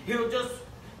thing. He'll just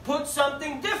put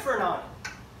something different on it.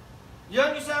 You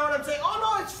understand what I'm saying? Oh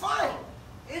no, it's fine.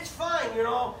 It's fine, you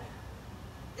know.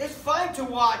 It's fine to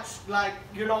watch, like,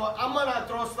 you know, I'm gonna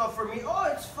throw stuff for me. Oh,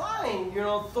 it's fine. You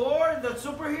know, Thor, the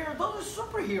superhero, those are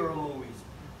superhero movies.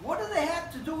 What do they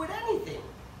have to do with anything?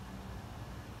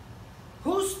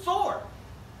 Who's Thor?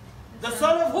 The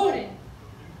son of who? Odin.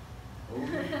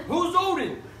 Who's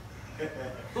Odin?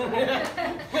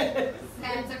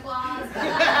 Santa Claus.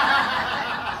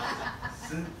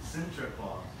 Sintra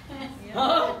Claus. Yep.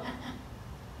 Huh?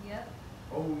 Yep.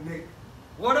 Oh, Nick.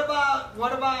 What about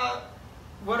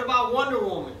Wonder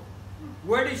Woman?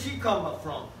 Where did she come up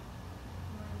from?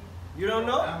 You don't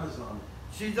know? Amazon.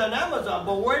 She's an Amazon,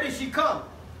 but where did she come?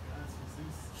 God's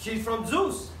Jesus. She's from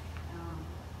Zeus.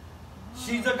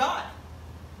 She's a god.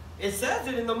 It says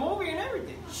it in the movie and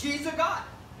everything. She's a god.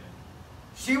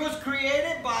 She was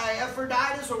created by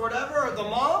Aphrodite or whatever, or the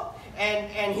mom, and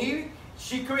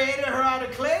she created her out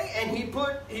of clay, and he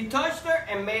touched her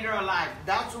and made her alive.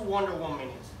 That's who Wonder Woman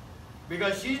is.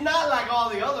 Because she's not like all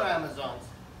the other Amazons.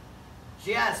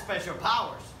 She has special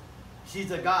powers.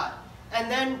 She's a god. And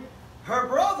then her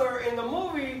brother in the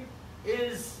movie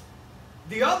is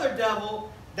the other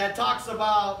devil that talks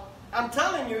about, I'm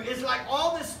telling you, it's like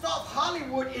all this stuff,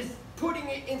 Hollywood is putting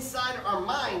it inside our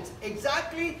minds.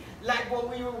 Exactly like what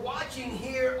we were watching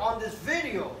here on this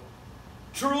video.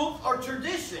 Truth or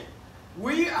tradition.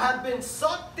 We have been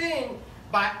sucked in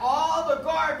by all the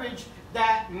garbage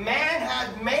that man has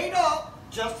made up,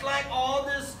 just like all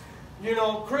this, you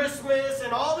know, Christmas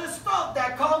and all this stuff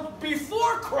that comes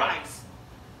before Christ.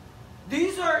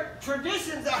 These are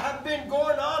traditions that have been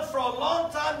going on for a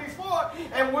long time before,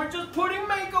 and we're just putting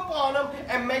makeup on them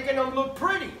and making them look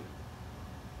pretty.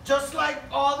 Just like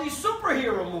all these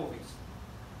superhero movies.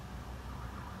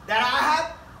 That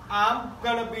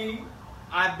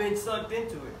I've been sucked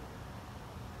into it.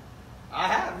 I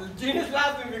have. Gina's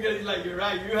laughing because he's like, you're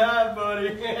right, you have,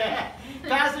 buddy.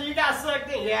 Pastor, you got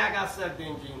sucked in. Yeah, I got sucked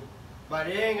in, Gene. But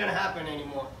it ain't gonna happen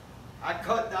anymore. I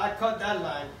cut that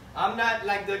line. I'm not,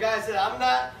 like the guy said, I'm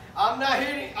not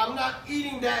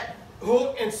eating that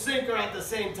hook and sinker at the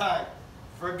same time.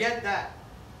 Forget that.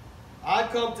 I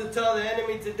come to tell the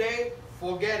enemy today,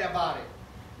 forget about it.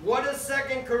 What does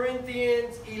 2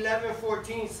 Corinthians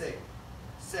 11:14 say?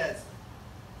 Says.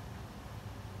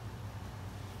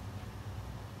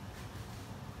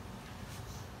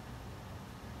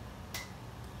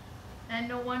 And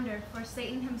no wonder, for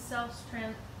Satan himself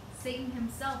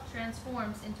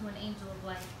transforms into an angel of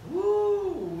light.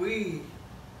 Woo-wee.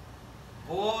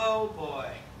 Boy, oh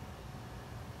boy.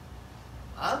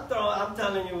 I'm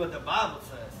telling you what the Bible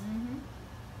says. Mm-hmm.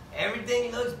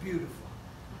 Everything looks beautiful.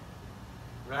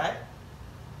 Right?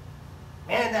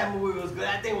 Man, that movie was good.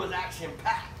 That thing was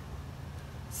action-packed.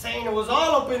 Satan was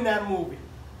all up in that movie.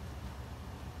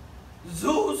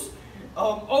 Zeus,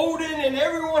 Odin, and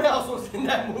everyone else was in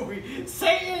that movie.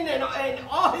 Satan and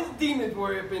all his demons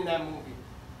were up in that movie.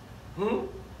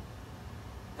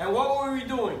 And what were we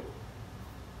doing?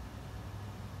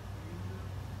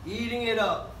 Eating it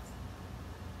up.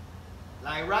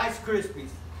 Like Rice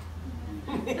Krispies.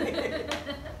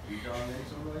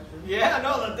 Yeah,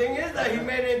 no, the thing is that he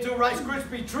made it into Rice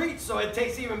Krispie treats, so it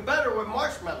tastes even better with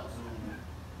marshmallows.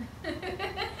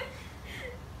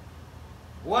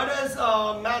 What does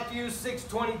Matthew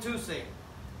 6:22 say?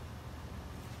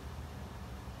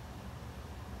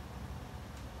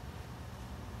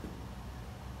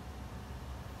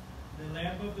 The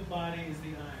lamp of the body is the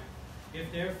eye.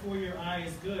 If therefore your eye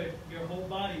is good, your whole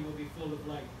body will be full of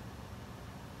light.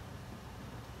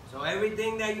 So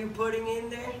everything that you're putting in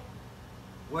there,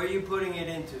 where are you putting it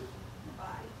into?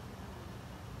 Body.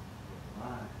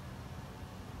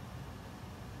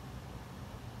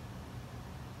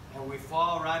 And we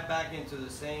fall right back into the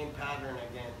same pattern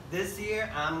again. This year,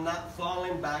 I'm not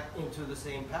falling back into the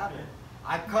same pattern.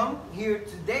 I come here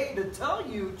today to tell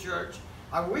you, church,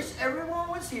 I wish everyone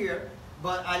was here,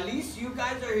 but at least you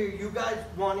guys are here. You guys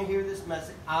want to hear this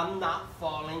message. I'm not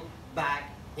falling back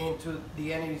into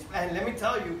the enemy's. And let me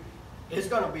tell you, it's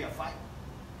going to be a fight.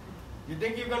 You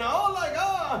think you're going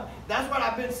to, that's what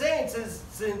I've been saying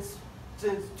since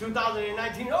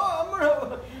 2019. I'm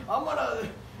gonna.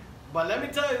 But let me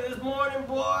tell you, this morning,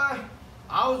 boy,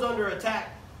 I was under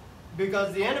attack.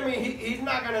 Because the enemy, he's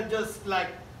not going to just, like,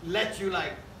 let you,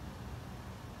 like.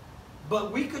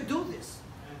 But we could do this.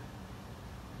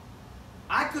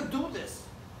 I could do this.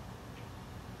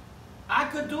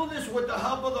 could do this with the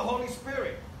help of the Holy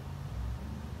Spirit.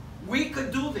 We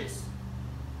could do this.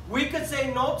 We could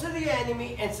say no to the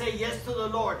enemy and say yes to the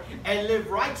Lord and live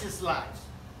righteous lives.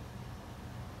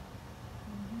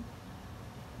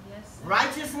 Yes.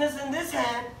 Righteousness in this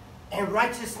hand and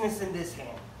righteousness in this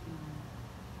hand.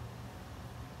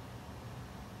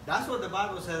 That's what the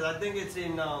Bible says. I think it's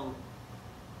in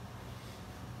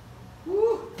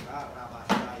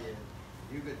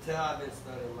you could tell I've been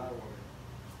studying my word.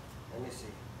 Let me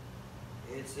see.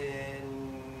 It's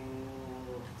in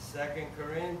 2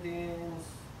 Corinthians.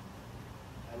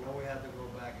 I know we have to go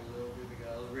back a little bit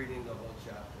because I was reading the whole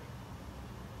chapter.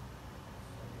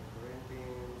 2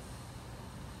 Corinthians.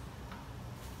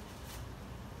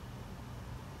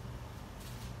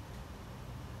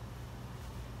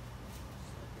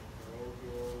 2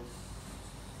 Corinthians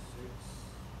 6.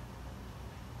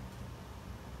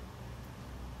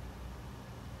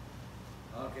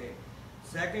 Okay.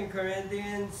 2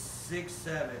 Corinthians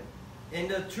 6:7. In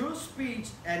the true speech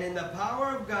and in the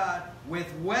power of God,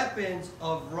 with weapons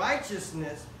of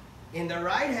righteousness in the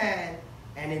right hand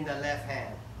and in the left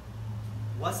hand.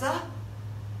 What's that?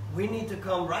 We need to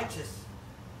come righteous.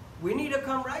 We need to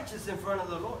come righteous in front of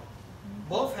the Lord.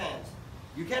 Both hands.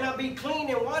 You cannot be clean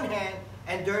in one hand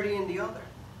and dirty in the other.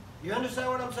 You understand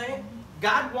what I'm saying?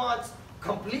 God wants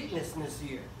completeness this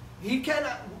year. He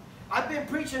cannot. I've been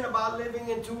preaching about living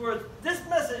in two worlds. This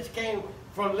message came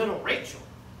from little Rachel.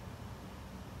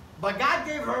 But God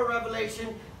gave her a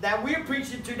revelation that we're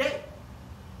preaching today.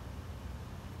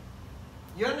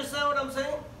 You understand what I'm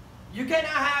saying? You cannot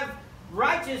have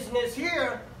righteousness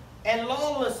here and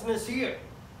lawlessness here.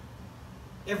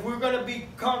 If we're going to be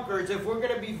conquerors, if we're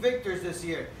going to be victors this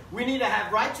year, we need to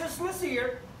have righteousness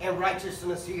here and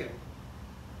righteousness here.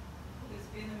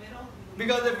 Just be in the middle.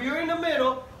 Because if you're in the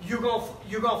middle, you're going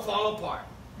to fall apart.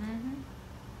 Mm-hmm.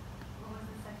 What was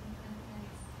the 2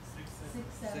 Corinthians?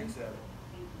 6, 7. 6, 7.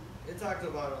 It talks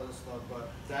about other stuff,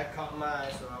 but that caught my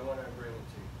eye, so I want to bring it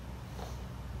to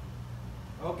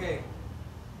you. Okay.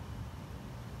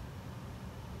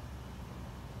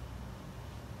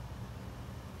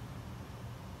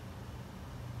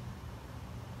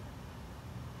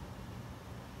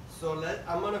 So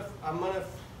I'm gonna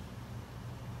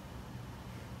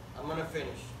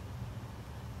finish.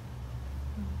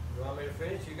 You want me to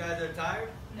finish? You guys are tired?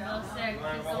 No, sir. You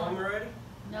want to Keep go home going. already?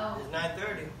 No. It's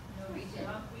 9:30. Preach it.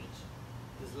 Preach.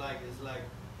 It's like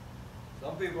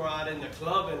some people are out in the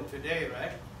clubbing today,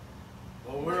 right?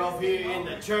 Well, we're up here in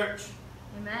the church.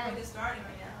 Amen. We're just starting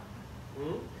right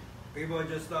now. People are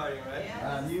just starting, right?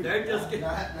 Yeah. Not you. They're just getting.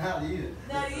 Not you.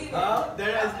 Not even. Huh?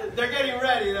 They're getting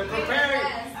ready. They're preparing.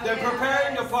 They're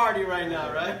preparing the party right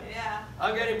now, right? Yeah.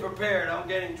 I'm getting prepared. I'm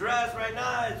getting dressed right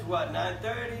now. It's what,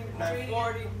 9:30,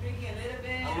 9:40. Drinking a little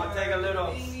bit. I'm gonna take a little,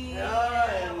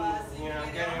 and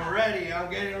I'm getting ready. I'm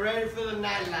getting ready for the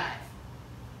nightlife,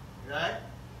 right?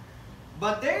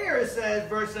 But there it says,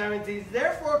 verse 17,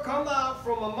 therefore come out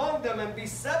from among them and be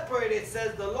separated,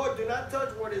 says the Lord. Do not touch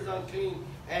what is unclean,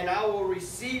 and I will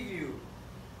receive you.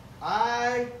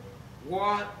 I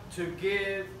want to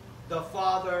give the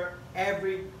Father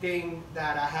everything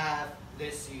that I have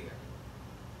this year.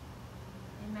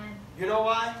 Amen. You know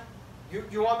why?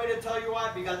 You want me to tell you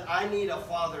why? Because I need a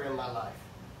father in my life.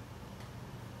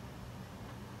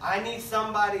 I need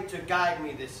somebody to guide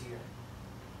me this year.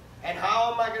 And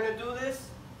how am I going to do this?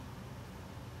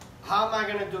 How am I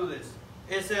going to do this?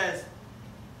 It says,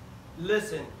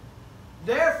 listen,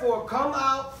 therefore come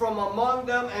out from among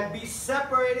them and be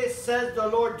separated, says the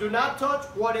Lord. Do not touch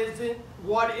what is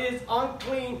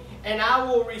unclean, and I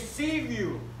will receive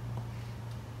you.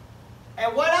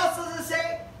 And what else does it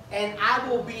say? And I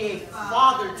will be a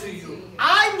father to you.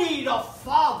 I need a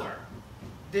father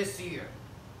this year.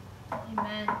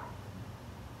 Amen.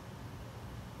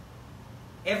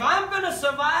 If I'm gonna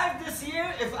survive this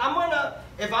year, if I'm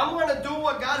gonna do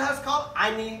what God has called,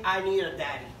 I need a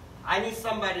daddy. I need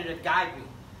somebody to guide me.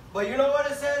 But you know what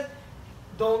it says?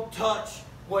 Don't touch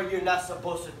what you're not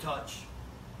supposed to touch.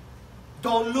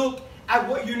 Don't look at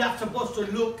what you're not supposed to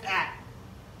look at.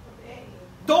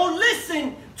 Don't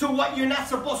listen to what you're not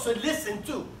supposed to listen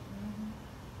to.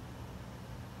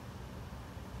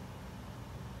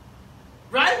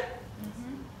 Right?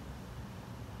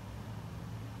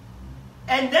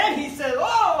 And then he said,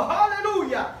 oh,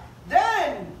 hallelujah.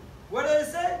 Then, what did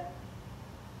it say?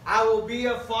 I will be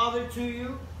a father to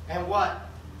you. And what?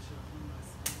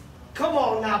 Come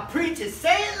on now, preach it.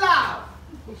 Say it loud.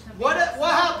 What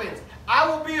happens? I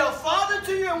will be a father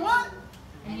to you and what?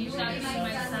 And you shall be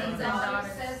my sons and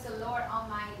daughters. Says the Lord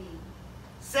Almighty.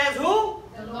 Says who?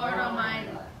 The Lord Almighty.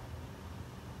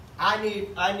 I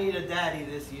need a daddy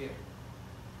this year.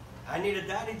 I need a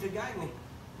daddy to guide me.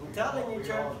 I'm telling you,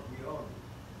 church. We all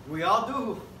do. We all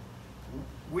do.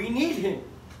 We need him.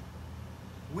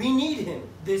 We need him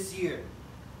this year.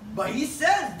 But he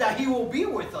says that he will be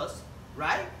with us,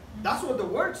 right? That's what the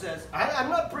word says. I'm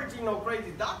not preaching no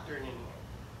crazy doctrine anymore.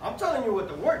 I'm telling you what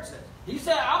the word says. He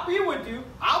said, I'll be with you.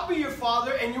 I'll be your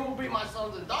father, and you will be my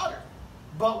sons and daughters.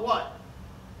 But what?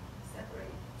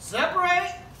 Separate.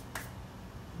 Separate.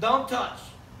 Don't touch.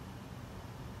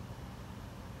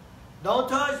 Don't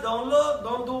touch, don't look,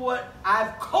 don't do what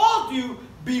I've called you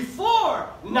before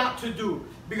not to do.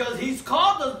 Because he's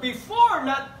called us before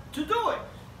not to do it.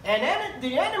 And then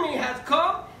the enemy has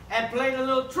come and played a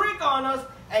little trick on us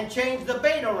and changed the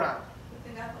bait around.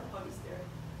 We thank God for the Holy Spirit.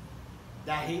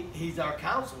 That he's our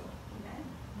counselor.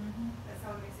 Amen. That's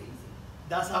how it makes it easy.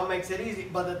 That's how it makes it easy.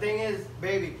 But the thing is,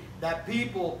 baby, that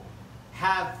people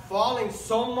have fallen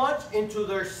so much into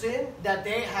their sin that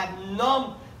they have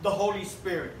numbed the Holy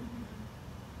Spirit.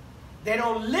 They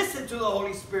don't listen to the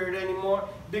Holy Spirit anymore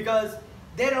because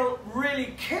they don't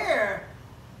really care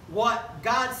what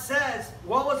God says.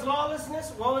 What was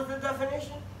lawlessness? What was the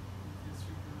definition?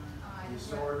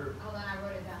 Disorder. Hold on, I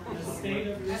wrote it down. A state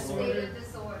of A state disorder. of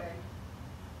disorder.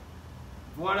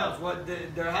 What else?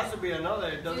 There has to be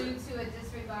another. Due to a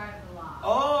disregard of the law.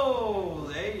 Oh,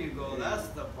 there you go. That's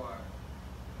the part.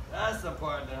 That's the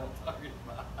part that I'm talking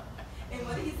about. And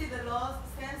what did he say the law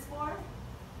stands for?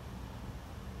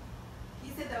 He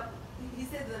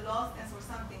said the law stands for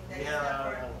something that is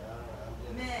not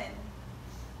for men.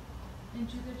 In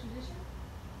truth or tradition?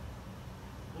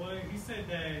 Well, he said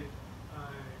that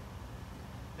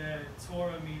that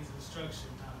Torah means instruction,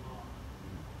 not law.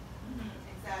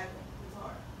 Exactly. It's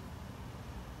hard.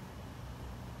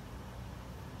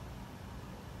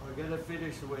 We're gonna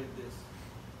finish with this.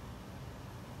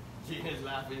 Gina's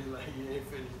laughing. He's like, you ain't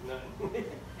finished nothing.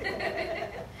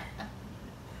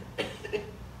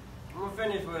 I'm gonna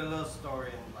finish with a little story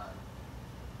in the Bible.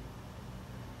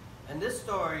 And this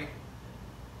story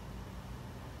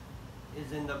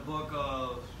is in the book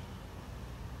of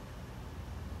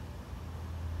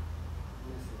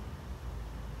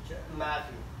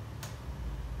Matthew.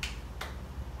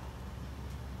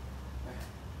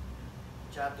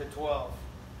 Chapter 12.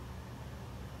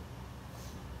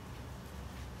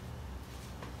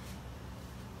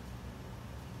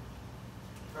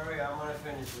 Hurry, I'm going to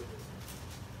finish with this.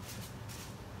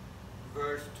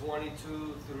 Verse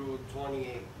 22 through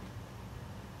 28.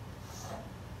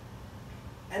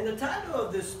 And the title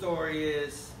of this story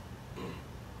is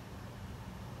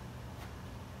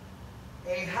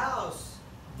A House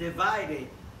Divided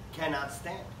Cannot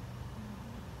Stand.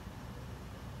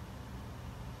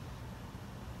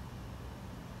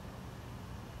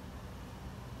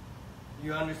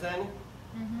 You understand?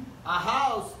 Mm-hmm. A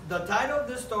house, the title of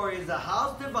this story is A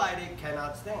House Divided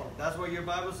Cannot Stand. That's what your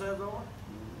Bible says, Omar?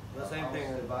 The same House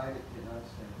thing. divided cannot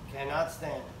stand. Cannot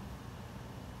stand.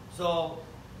 So,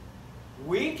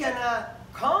 we cannot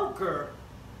conquer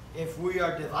if we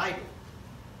are divided.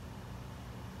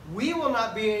 We will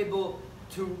not be able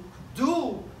to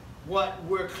do what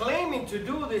we're claiming to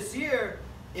do this year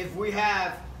if we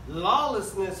have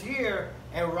lawlessness here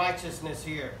and righteousness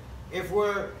here. If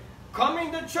we're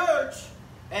coming to church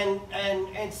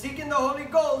and seeking the Holy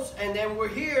Ghost, and then we're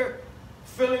here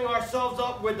filling ourselves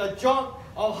up with the junk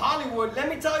of Hollywood. Let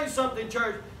me tell you something,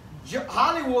 church.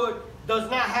 Hollywood does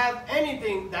not have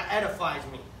anything that edifies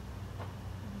me.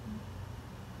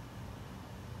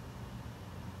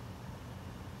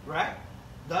 Right?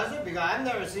 Does it? Because I've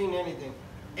never seen anything.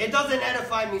 It doesn't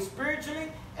edify me spiritually,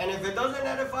 and if it doesn't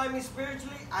edify me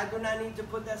spiritually, I do not need to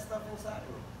put that stuff inside of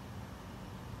me.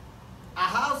 A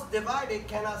house divided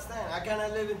cannot stand. I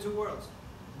cannot live in two worlds,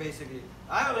 basically.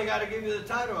 I only got to give you the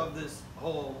title of this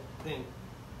whole thing.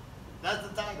 That's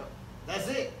the title. That's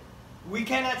it. We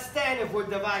cannot stand if we're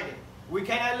divided. We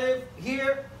cannot live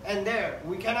here and there.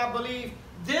 We cannot believe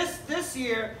this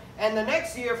year and the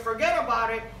next year, forget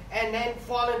about it, and then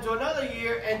fall into another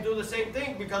year and do the same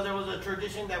thing because it was a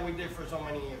tradition that we did for so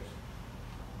many years.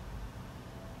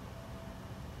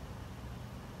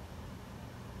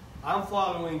 I'm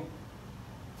following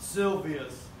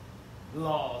Sylvia's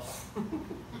laws.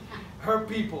 Her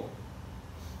people.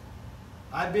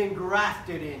 I've been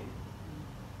grafted in.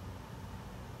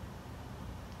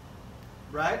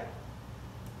 Right?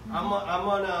 I'm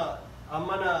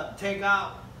gonna take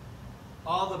out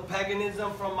all the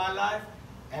paganism from my life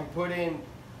and put in,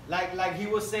 like he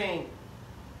was saying,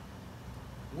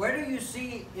 where do you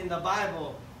see in the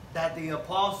Bible that the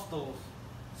apostles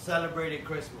celebrated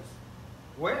Christmas?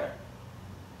 Where?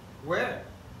 Where?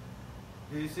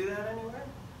 Do you see that anywhere?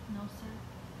 No, sir.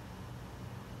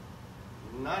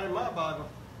 Not in my Bible.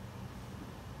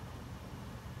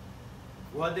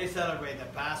 What they celebrate, the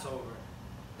Passover.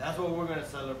 That's what we're gonna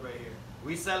celebrate here.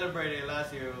 We celebrated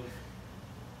last year. It was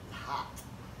hot.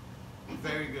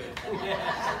 Very good.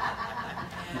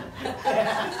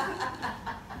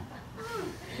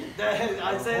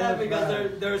 I say that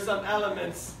because there are some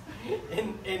elements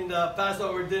in the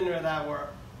Passover dinner that were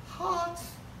hot.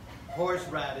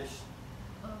 Horseradish.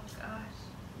 Oh gosh,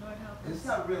 Lord help us. It's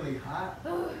not really hot. It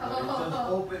just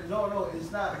open. No,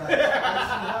 it's not like spicy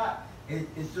hot.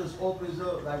 It just opens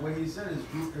up, like what he said, is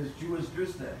Jewish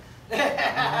dressing.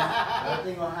 That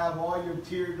thing will have all your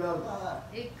teared up.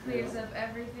 It clears up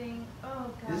everything.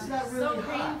 Oh gosh, It's not really so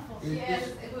hot. painful. Yes,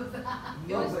 it was.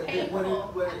 No, was but painful.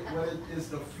 when it's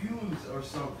the fumes or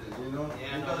something, you know?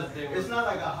 Yeah, no, Because that thing it's was- not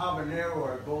like a habanero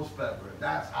or a ghost pepper.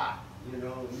 That's hot, you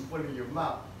know? You put it in your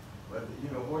mouth. But, you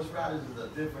know, horseradish is a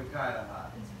different kind of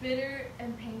hot. It's bitter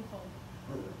and painful.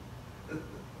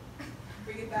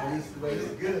 Bring it But back. it's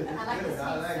good. It's I like the good. sweet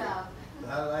I like stuff. it.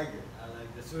 I like it. I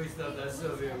like the sweet stuff that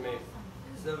Sylvia made.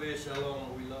 Sylvia,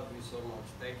 shalom. We love you so much.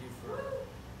 Thank you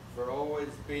for always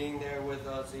being there with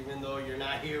us, even though you're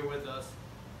not here with us.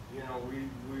 You know,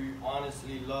 we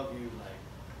honestly love you like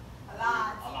A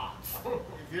lot. a lot.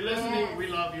 If you're listening, we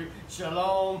love you.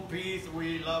 Shalom, peace.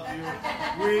 We love you.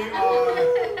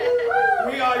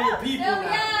 We are your people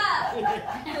now.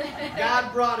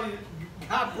 God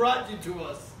brought you to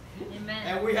us. Amen.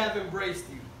 And we have embraced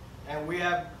you. And we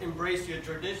have embraced your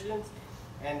traditions.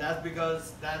 And that's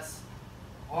because that's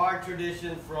our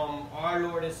tradition from our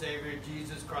Lord and Savior,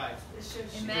 Jesus Christ.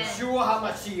 Amen. Yeshua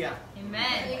HaMashiach.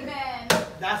 Amen. Amen.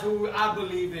 That's who I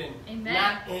believe in. Amen.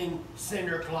 Not in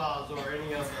Santa Claus or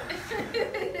any other.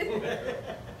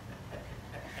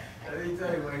 Let me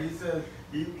tell you, when he says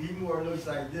he more looks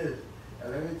like this.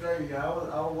 And let me tell you, I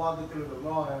was walking through the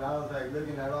mall and I was like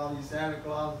looking at all these Santa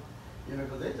Claus, you know,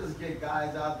 because they just get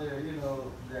guys out there, you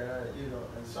know, that are, you know,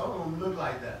 and some of them look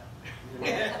like that. You know?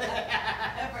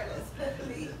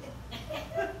 Effortlessly.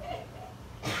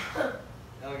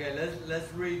 Okay,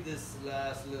 let's read this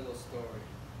last little story.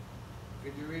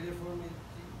 Could you read it for me,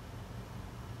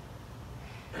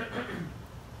 G?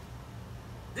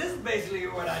 This is basically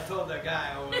what I told the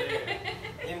guy over there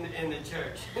in the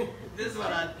church. This is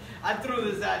what I threw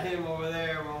this at him over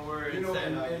there when we were You in know,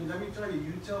 San and let me tell you,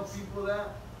 you tell people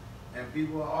that, and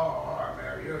people are, oh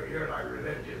man, you're like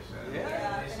religious, and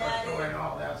Yeah. they start throwing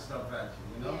all that stuff at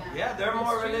you, you know? Yeah. Yeah, they're more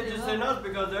That's true, they religious love than us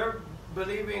because they're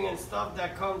believing in stuff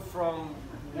that comes from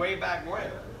way back when.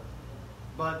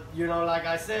 But, you know, like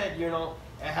I said, you know,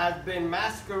 it has been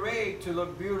masquerade to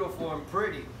look beautiful and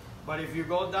pretty. But if you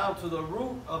go down to the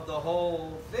root of the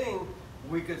whole thing,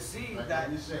 we could see Like that.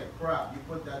 when you say crap, you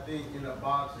put that thing in a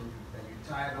box and you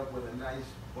tie it up with a nice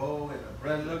bow and a It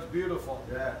present. looks beautiful.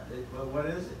 Yeah, but what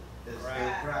is it? It's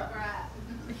Crap. crap. Right.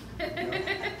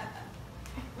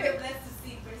 We're blessed to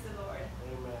see, praise the Lord.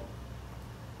 Amen.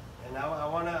 And I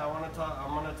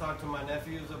wanna talk to my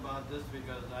nephews about this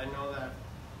because I know that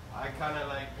I kind of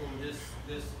like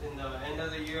in the end of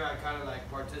the year I kind of like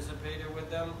participated with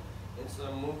them in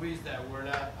some movies that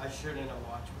I shouldn't have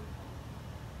watched with them.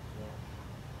 So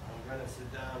I'm gonna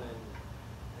sit down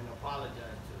and apologize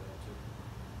to them too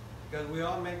because we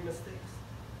all make mistakes.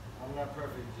 I'm not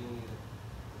perfect, Gene either.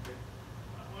 Okay?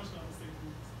 I watched all the same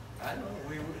movies. I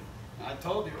know. I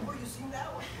told you. Oh, you seen that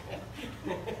one?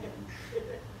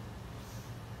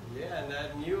 Yeah, and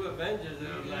that new Avengers,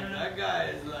 it was like that guy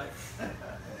is like,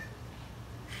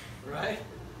 right?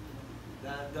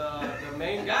 That the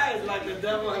main guy is like the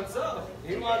devil himself.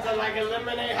 He wants to like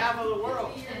eliminate half of the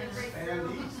world.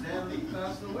 Stan Lee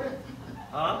passed away.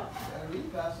 Huh? Stan Lee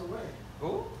passed away.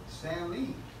 Who? Stan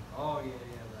Lee. Oh yeah,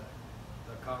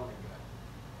 the comic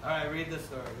guy. All right, read the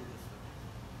story.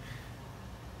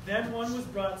 Then one was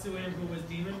brought to him who was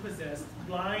demon possessed,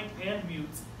 blind and mute,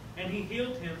 and he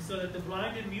healed him, so that the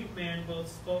blind and mute man both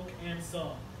spoke and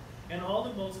saw. And all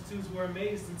the multitudes were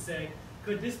amazed and said,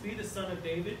 "Could this be the son of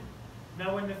David?"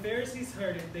 Now when the Pharisees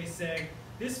heard it, they said,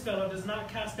 "This fellow does not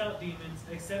cast out demons,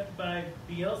 except by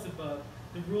Beelzebub,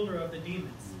 the ruler of the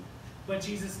demons." But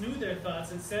Jesus knew their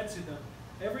thoughts and said to them,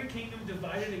 "Every kingdom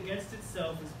divided against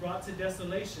itself is brought to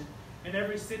desolation, and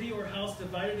every city or house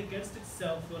divided against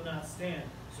itself will not stand."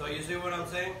 So you see what I'm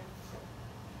saying?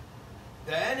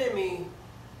 The enemy,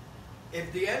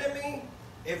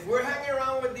 if we're hanging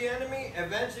around with the enemy,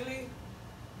 eventually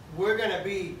we're going to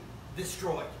be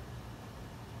destroyed.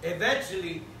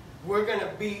 Eventually we're going to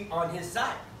be on his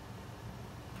side.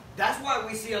 That's why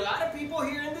we see a lot of people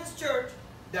here in this church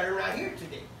that are not here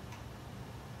today.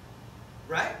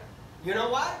 Right? You know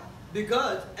why?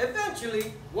 Because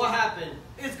eventually what happened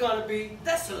is going to be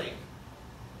desolate.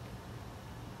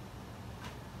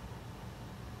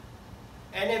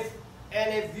 And if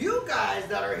And if you guys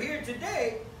that are here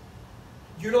today,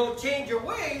 you don't change your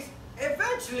ways,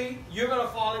 eventually you're going to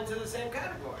fall into the same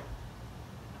category.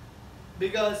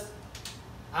 Because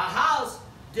a house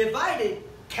divided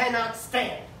cannot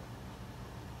stand.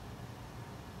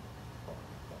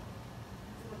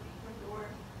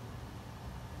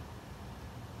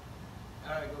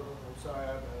 All right, go. I'm sorry.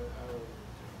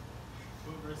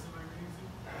 What verse am I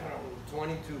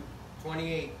reading to? 22,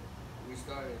 28. We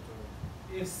started.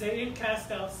 If Satan cast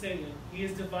out Satan, he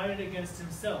is divided against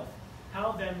himself.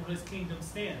 How then will his kingdom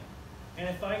stand? And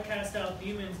if I cast out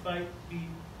demons by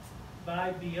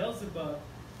Beelzebub,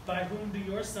 by whom do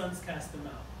your sons cast them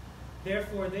out?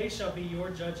 Therefore they shall be your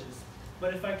judges.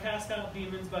 But if I cast out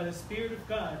demons by the Spirit of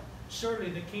God, surely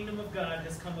the kingdom of God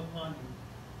has come upon you.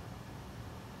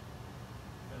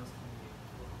 That was 28.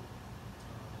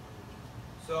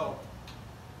 So,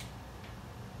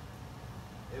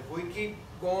 if we keep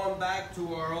going back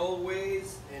to our old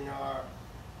ways and our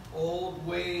old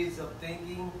ways of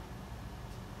thinking,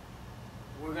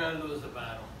 we're going to lose the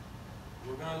battle.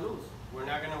 We're going to lose. We're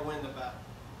not going to win the battle.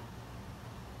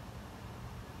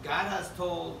 God has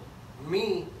told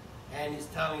me, and He's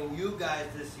telling you guys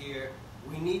this year,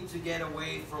 we need to get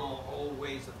away from our old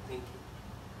ways of thinking.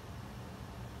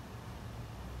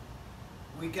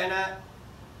 We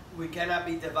cannot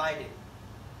be divided.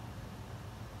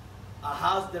 A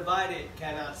house divided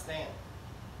cannot stand.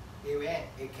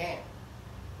 It can't.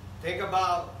 Think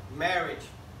about marriage.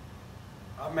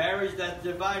 A marriage that's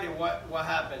divided, what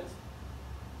happens?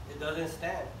 It doesn't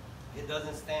stand. It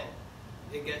doesn't stand.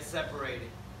 It gets separated.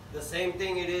 The same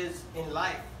thing it is in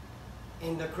life,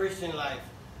 in the Christian life.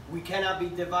 We cannot be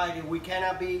divided. We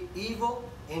cannot be evil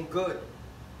and good.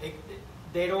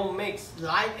 They don't mix.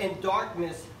 Light and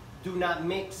darkness do not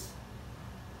mix.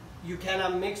 You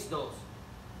cannot mix those.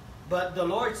 But the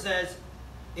Lord says,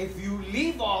 if you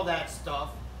leave all that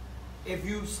stuff, if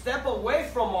you step away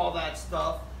from all that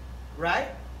stuff, right?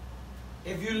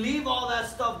 If you leave all that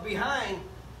stuff behind,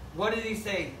 what did He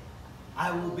say?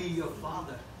 I will be your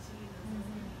Father.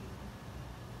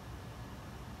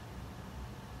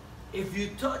 If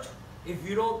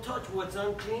you don't touch what's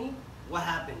unclean, what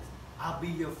happens? I'll be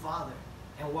your Father.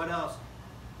 And what else?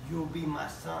 You'll be my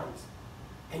sons,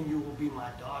 and you will be my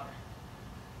daughter.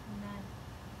 Amen.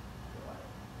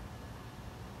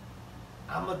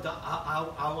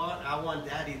 I want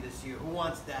daddy this year. Who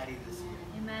wants daddy this year?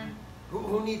 Amen.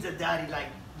 Who needs a daddy like,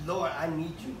 Lord, I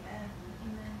need you. Amen.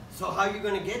 So how are you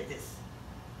going to get this?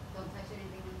 Don't touch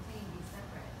anything unclean. Be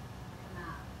separate. Come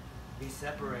out. Be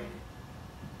separated.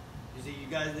 You see, you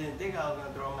guys didn't think I was going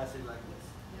to throw a message like this.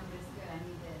 No, but it's good. I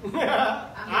need this.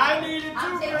 I need it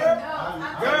I'm too, taking girl.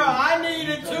 notes. Girl, I need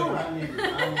it too. I need it.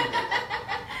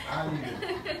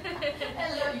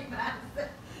 Hello, you master.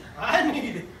 I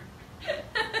need it.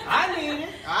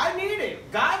 I need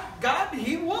it. God,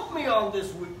 He whooped me on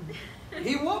this week.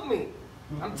 He whooped me.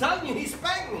 I'm telling you, He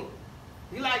spanked me.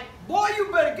 He like, boy, you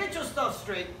better get your stuff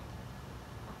straight.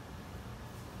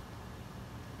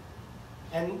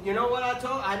 And you know what I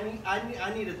told? I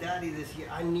need a daddy this year.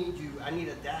 I need you. I need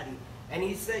a daddy. And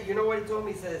He said, you know what He told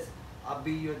me? He says, I'll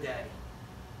be your daddy.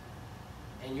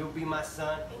 And you'll be my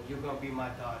son, and you're going to be my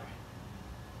daughter.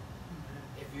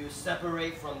 If you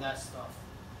separate from that stuff,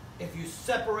 if you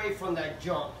separate from that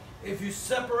junk, if you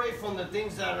separate from the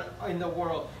things that are in the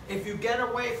world, if you get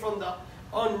away from the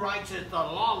unrighteous, the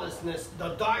lawlessness,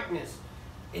 the darkness,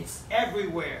 it's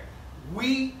everywhere.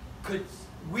 We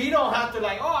don't have to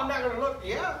like, oh, I'm not going to look.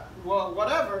 Yeah, well,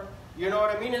 whatever. You know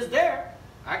what I mean? It's there.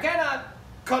 I cannot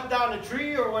cut down a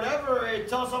tree or whatever and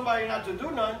tell somebody not to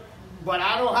do nothing, but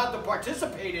I don't have to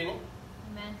participate in it.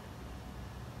 Amen.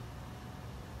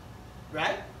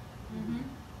 Right? Mm-hmm.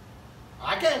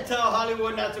 I can't tell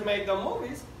Hollywood not to make the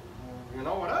movies. You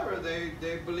know, whatever.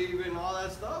 They believe in all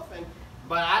that stuff.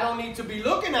 But I don't need to be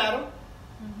looking at them.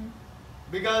 Mm-hmm.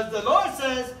 Because the Lord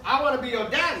says, I want to be your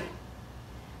daddy.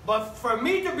 But for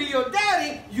me to be your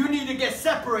daddy, you need to get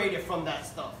separated from that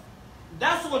stuff.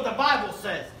 That's what the Bible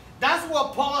says. That's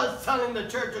what Paul is telling the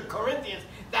church of Corinthians,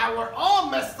 that we're all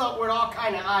messed up with all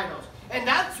kind of idols. And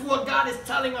that's what God is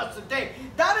telling us today.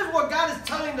 That is what God is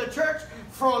telling the church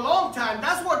for a long time.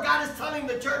 That's what God is telling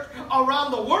the church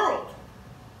around the world.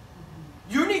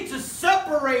 You need to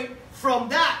separate from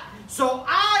that. So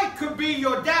I could be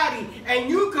your daddy, and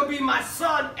you could be my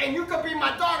son, and you could be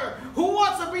my daughter. Who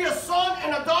wants to be a son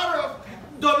and a daughter of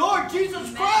the Lord Jesus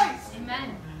Amen. Christ?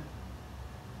 Amen.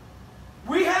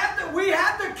 We have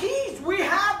the keys. We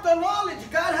have the knowledge.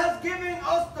 God has given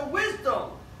us the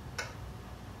wisdom.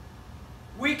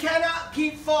 We cannot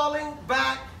keep falling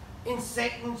back in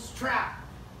Satan's trap.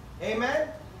 Amen?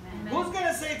 Amen. Who's going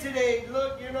to say today,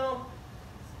 look, you know,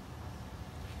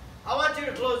 I want you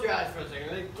to close your eyes for a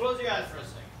second. Close your eyes for a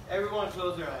second. Everyone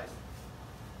close their eyes.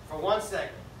 For 1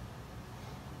 second.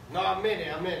 No, a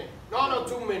minute. No,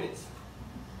 2 minutes.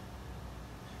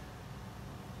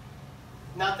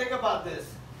 Now think about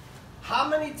this. How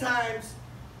many times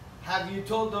have you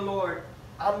told the Lord,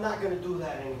 I'm not going to do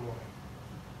that anymore?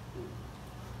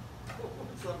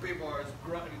 Some people are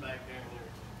grunting back there.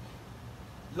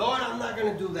 Lord, I'm not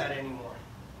going to do that anymore.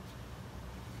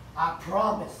 I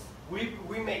promise.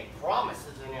 We make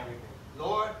promises and everything.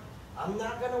 Lord, I'm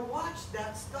not going to watch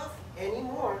that stuff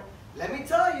anymore. Let me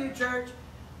tell you, church,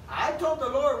 I told the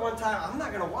Lord one time, I'm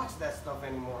not going to watch that stuff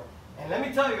anymore. And let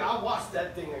me tell you, I watched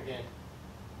that thing again.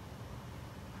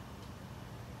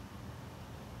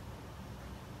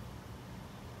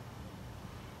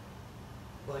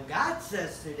 But God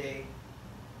says today,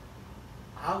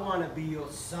 I want to be your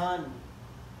son.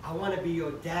 I want to be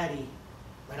your daddy.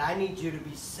 But I need you to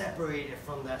be separated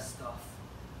from that stuff.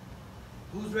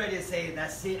 Who's ready to say,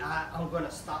 that's it, I'm going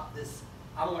to stop this.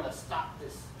 I'm going to stop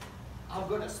this. I'm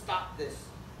going to stop this.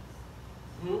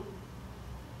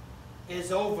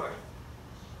 It's over.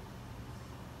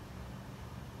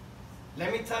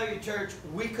 Let me tell you, church,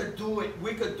 we could do it.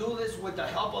 We could do this with the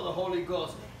help of the Holy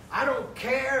Ghost. I don't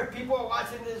care if people are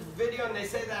watching this video and they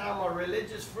say that I'm a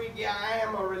religious freak. Yeah, I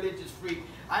am a religious freak.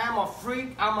 I am a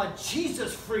freak. I'm a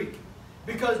Jesus freak.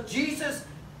 Because Jesus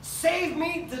saved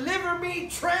me, delivered me,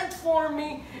 transformed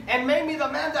me, and made me the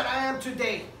man that I am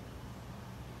today.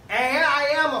 And yeah, I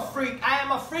am a freak. I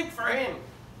am a freak for Him.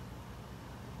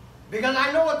 Because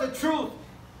I know what the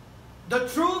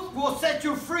truth will set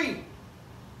you free.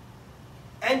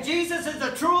 And Jesus is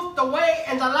the truth, the way,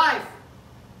 and the life.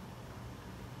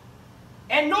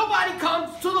 And nobody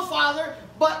comes to the Father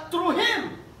but through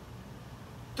Him.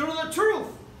 Through the truth.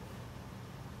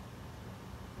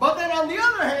 But then on the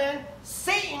other hand,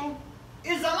 Satan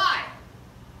is a lie.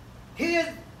 He is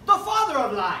the father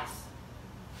of lies.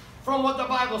 From what the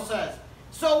Bible says.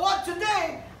 So what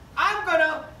today, I'm going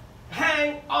to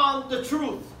hang on the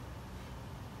truth.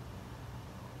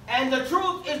 And the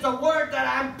truth is the word that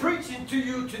I'm preaching to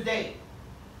you today.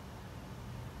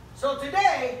 So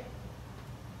today,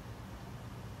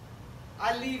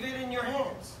 I leave it in your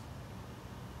hands.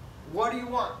 What do you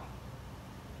want?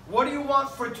 What do you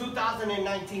want for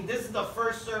 2019? This is the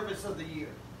first service of the year.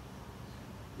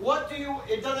 What do you,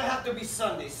 it doesn't have to be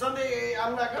Sunday. Sunday,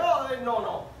 I'm not,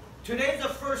 no. Today's the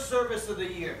first service of the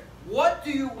year. What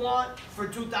do you want for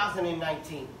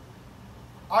 2019?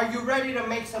 Are you ready to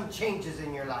make some changes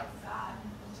in your life? God,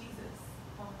 Jesus,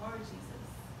 one word, Jesus.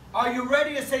 Are you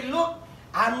ready to say, look,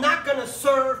 I'm not going to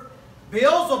serve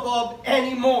Beelzebub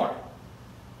anymore?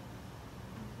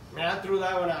 Man, I threw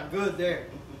that one out good there.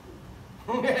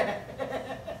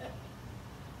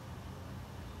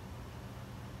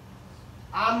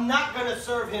 I'm not going to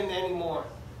serve him anymore.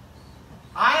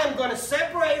 I am going to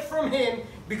separate from him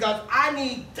because I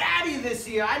need Daddy this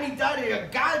year. I need Daddy to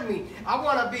guide me. I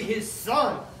want to be his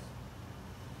son.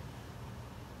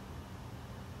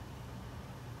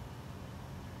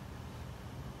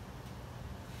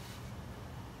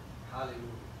 Hallelujah.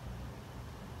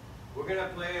 We're going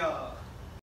to play a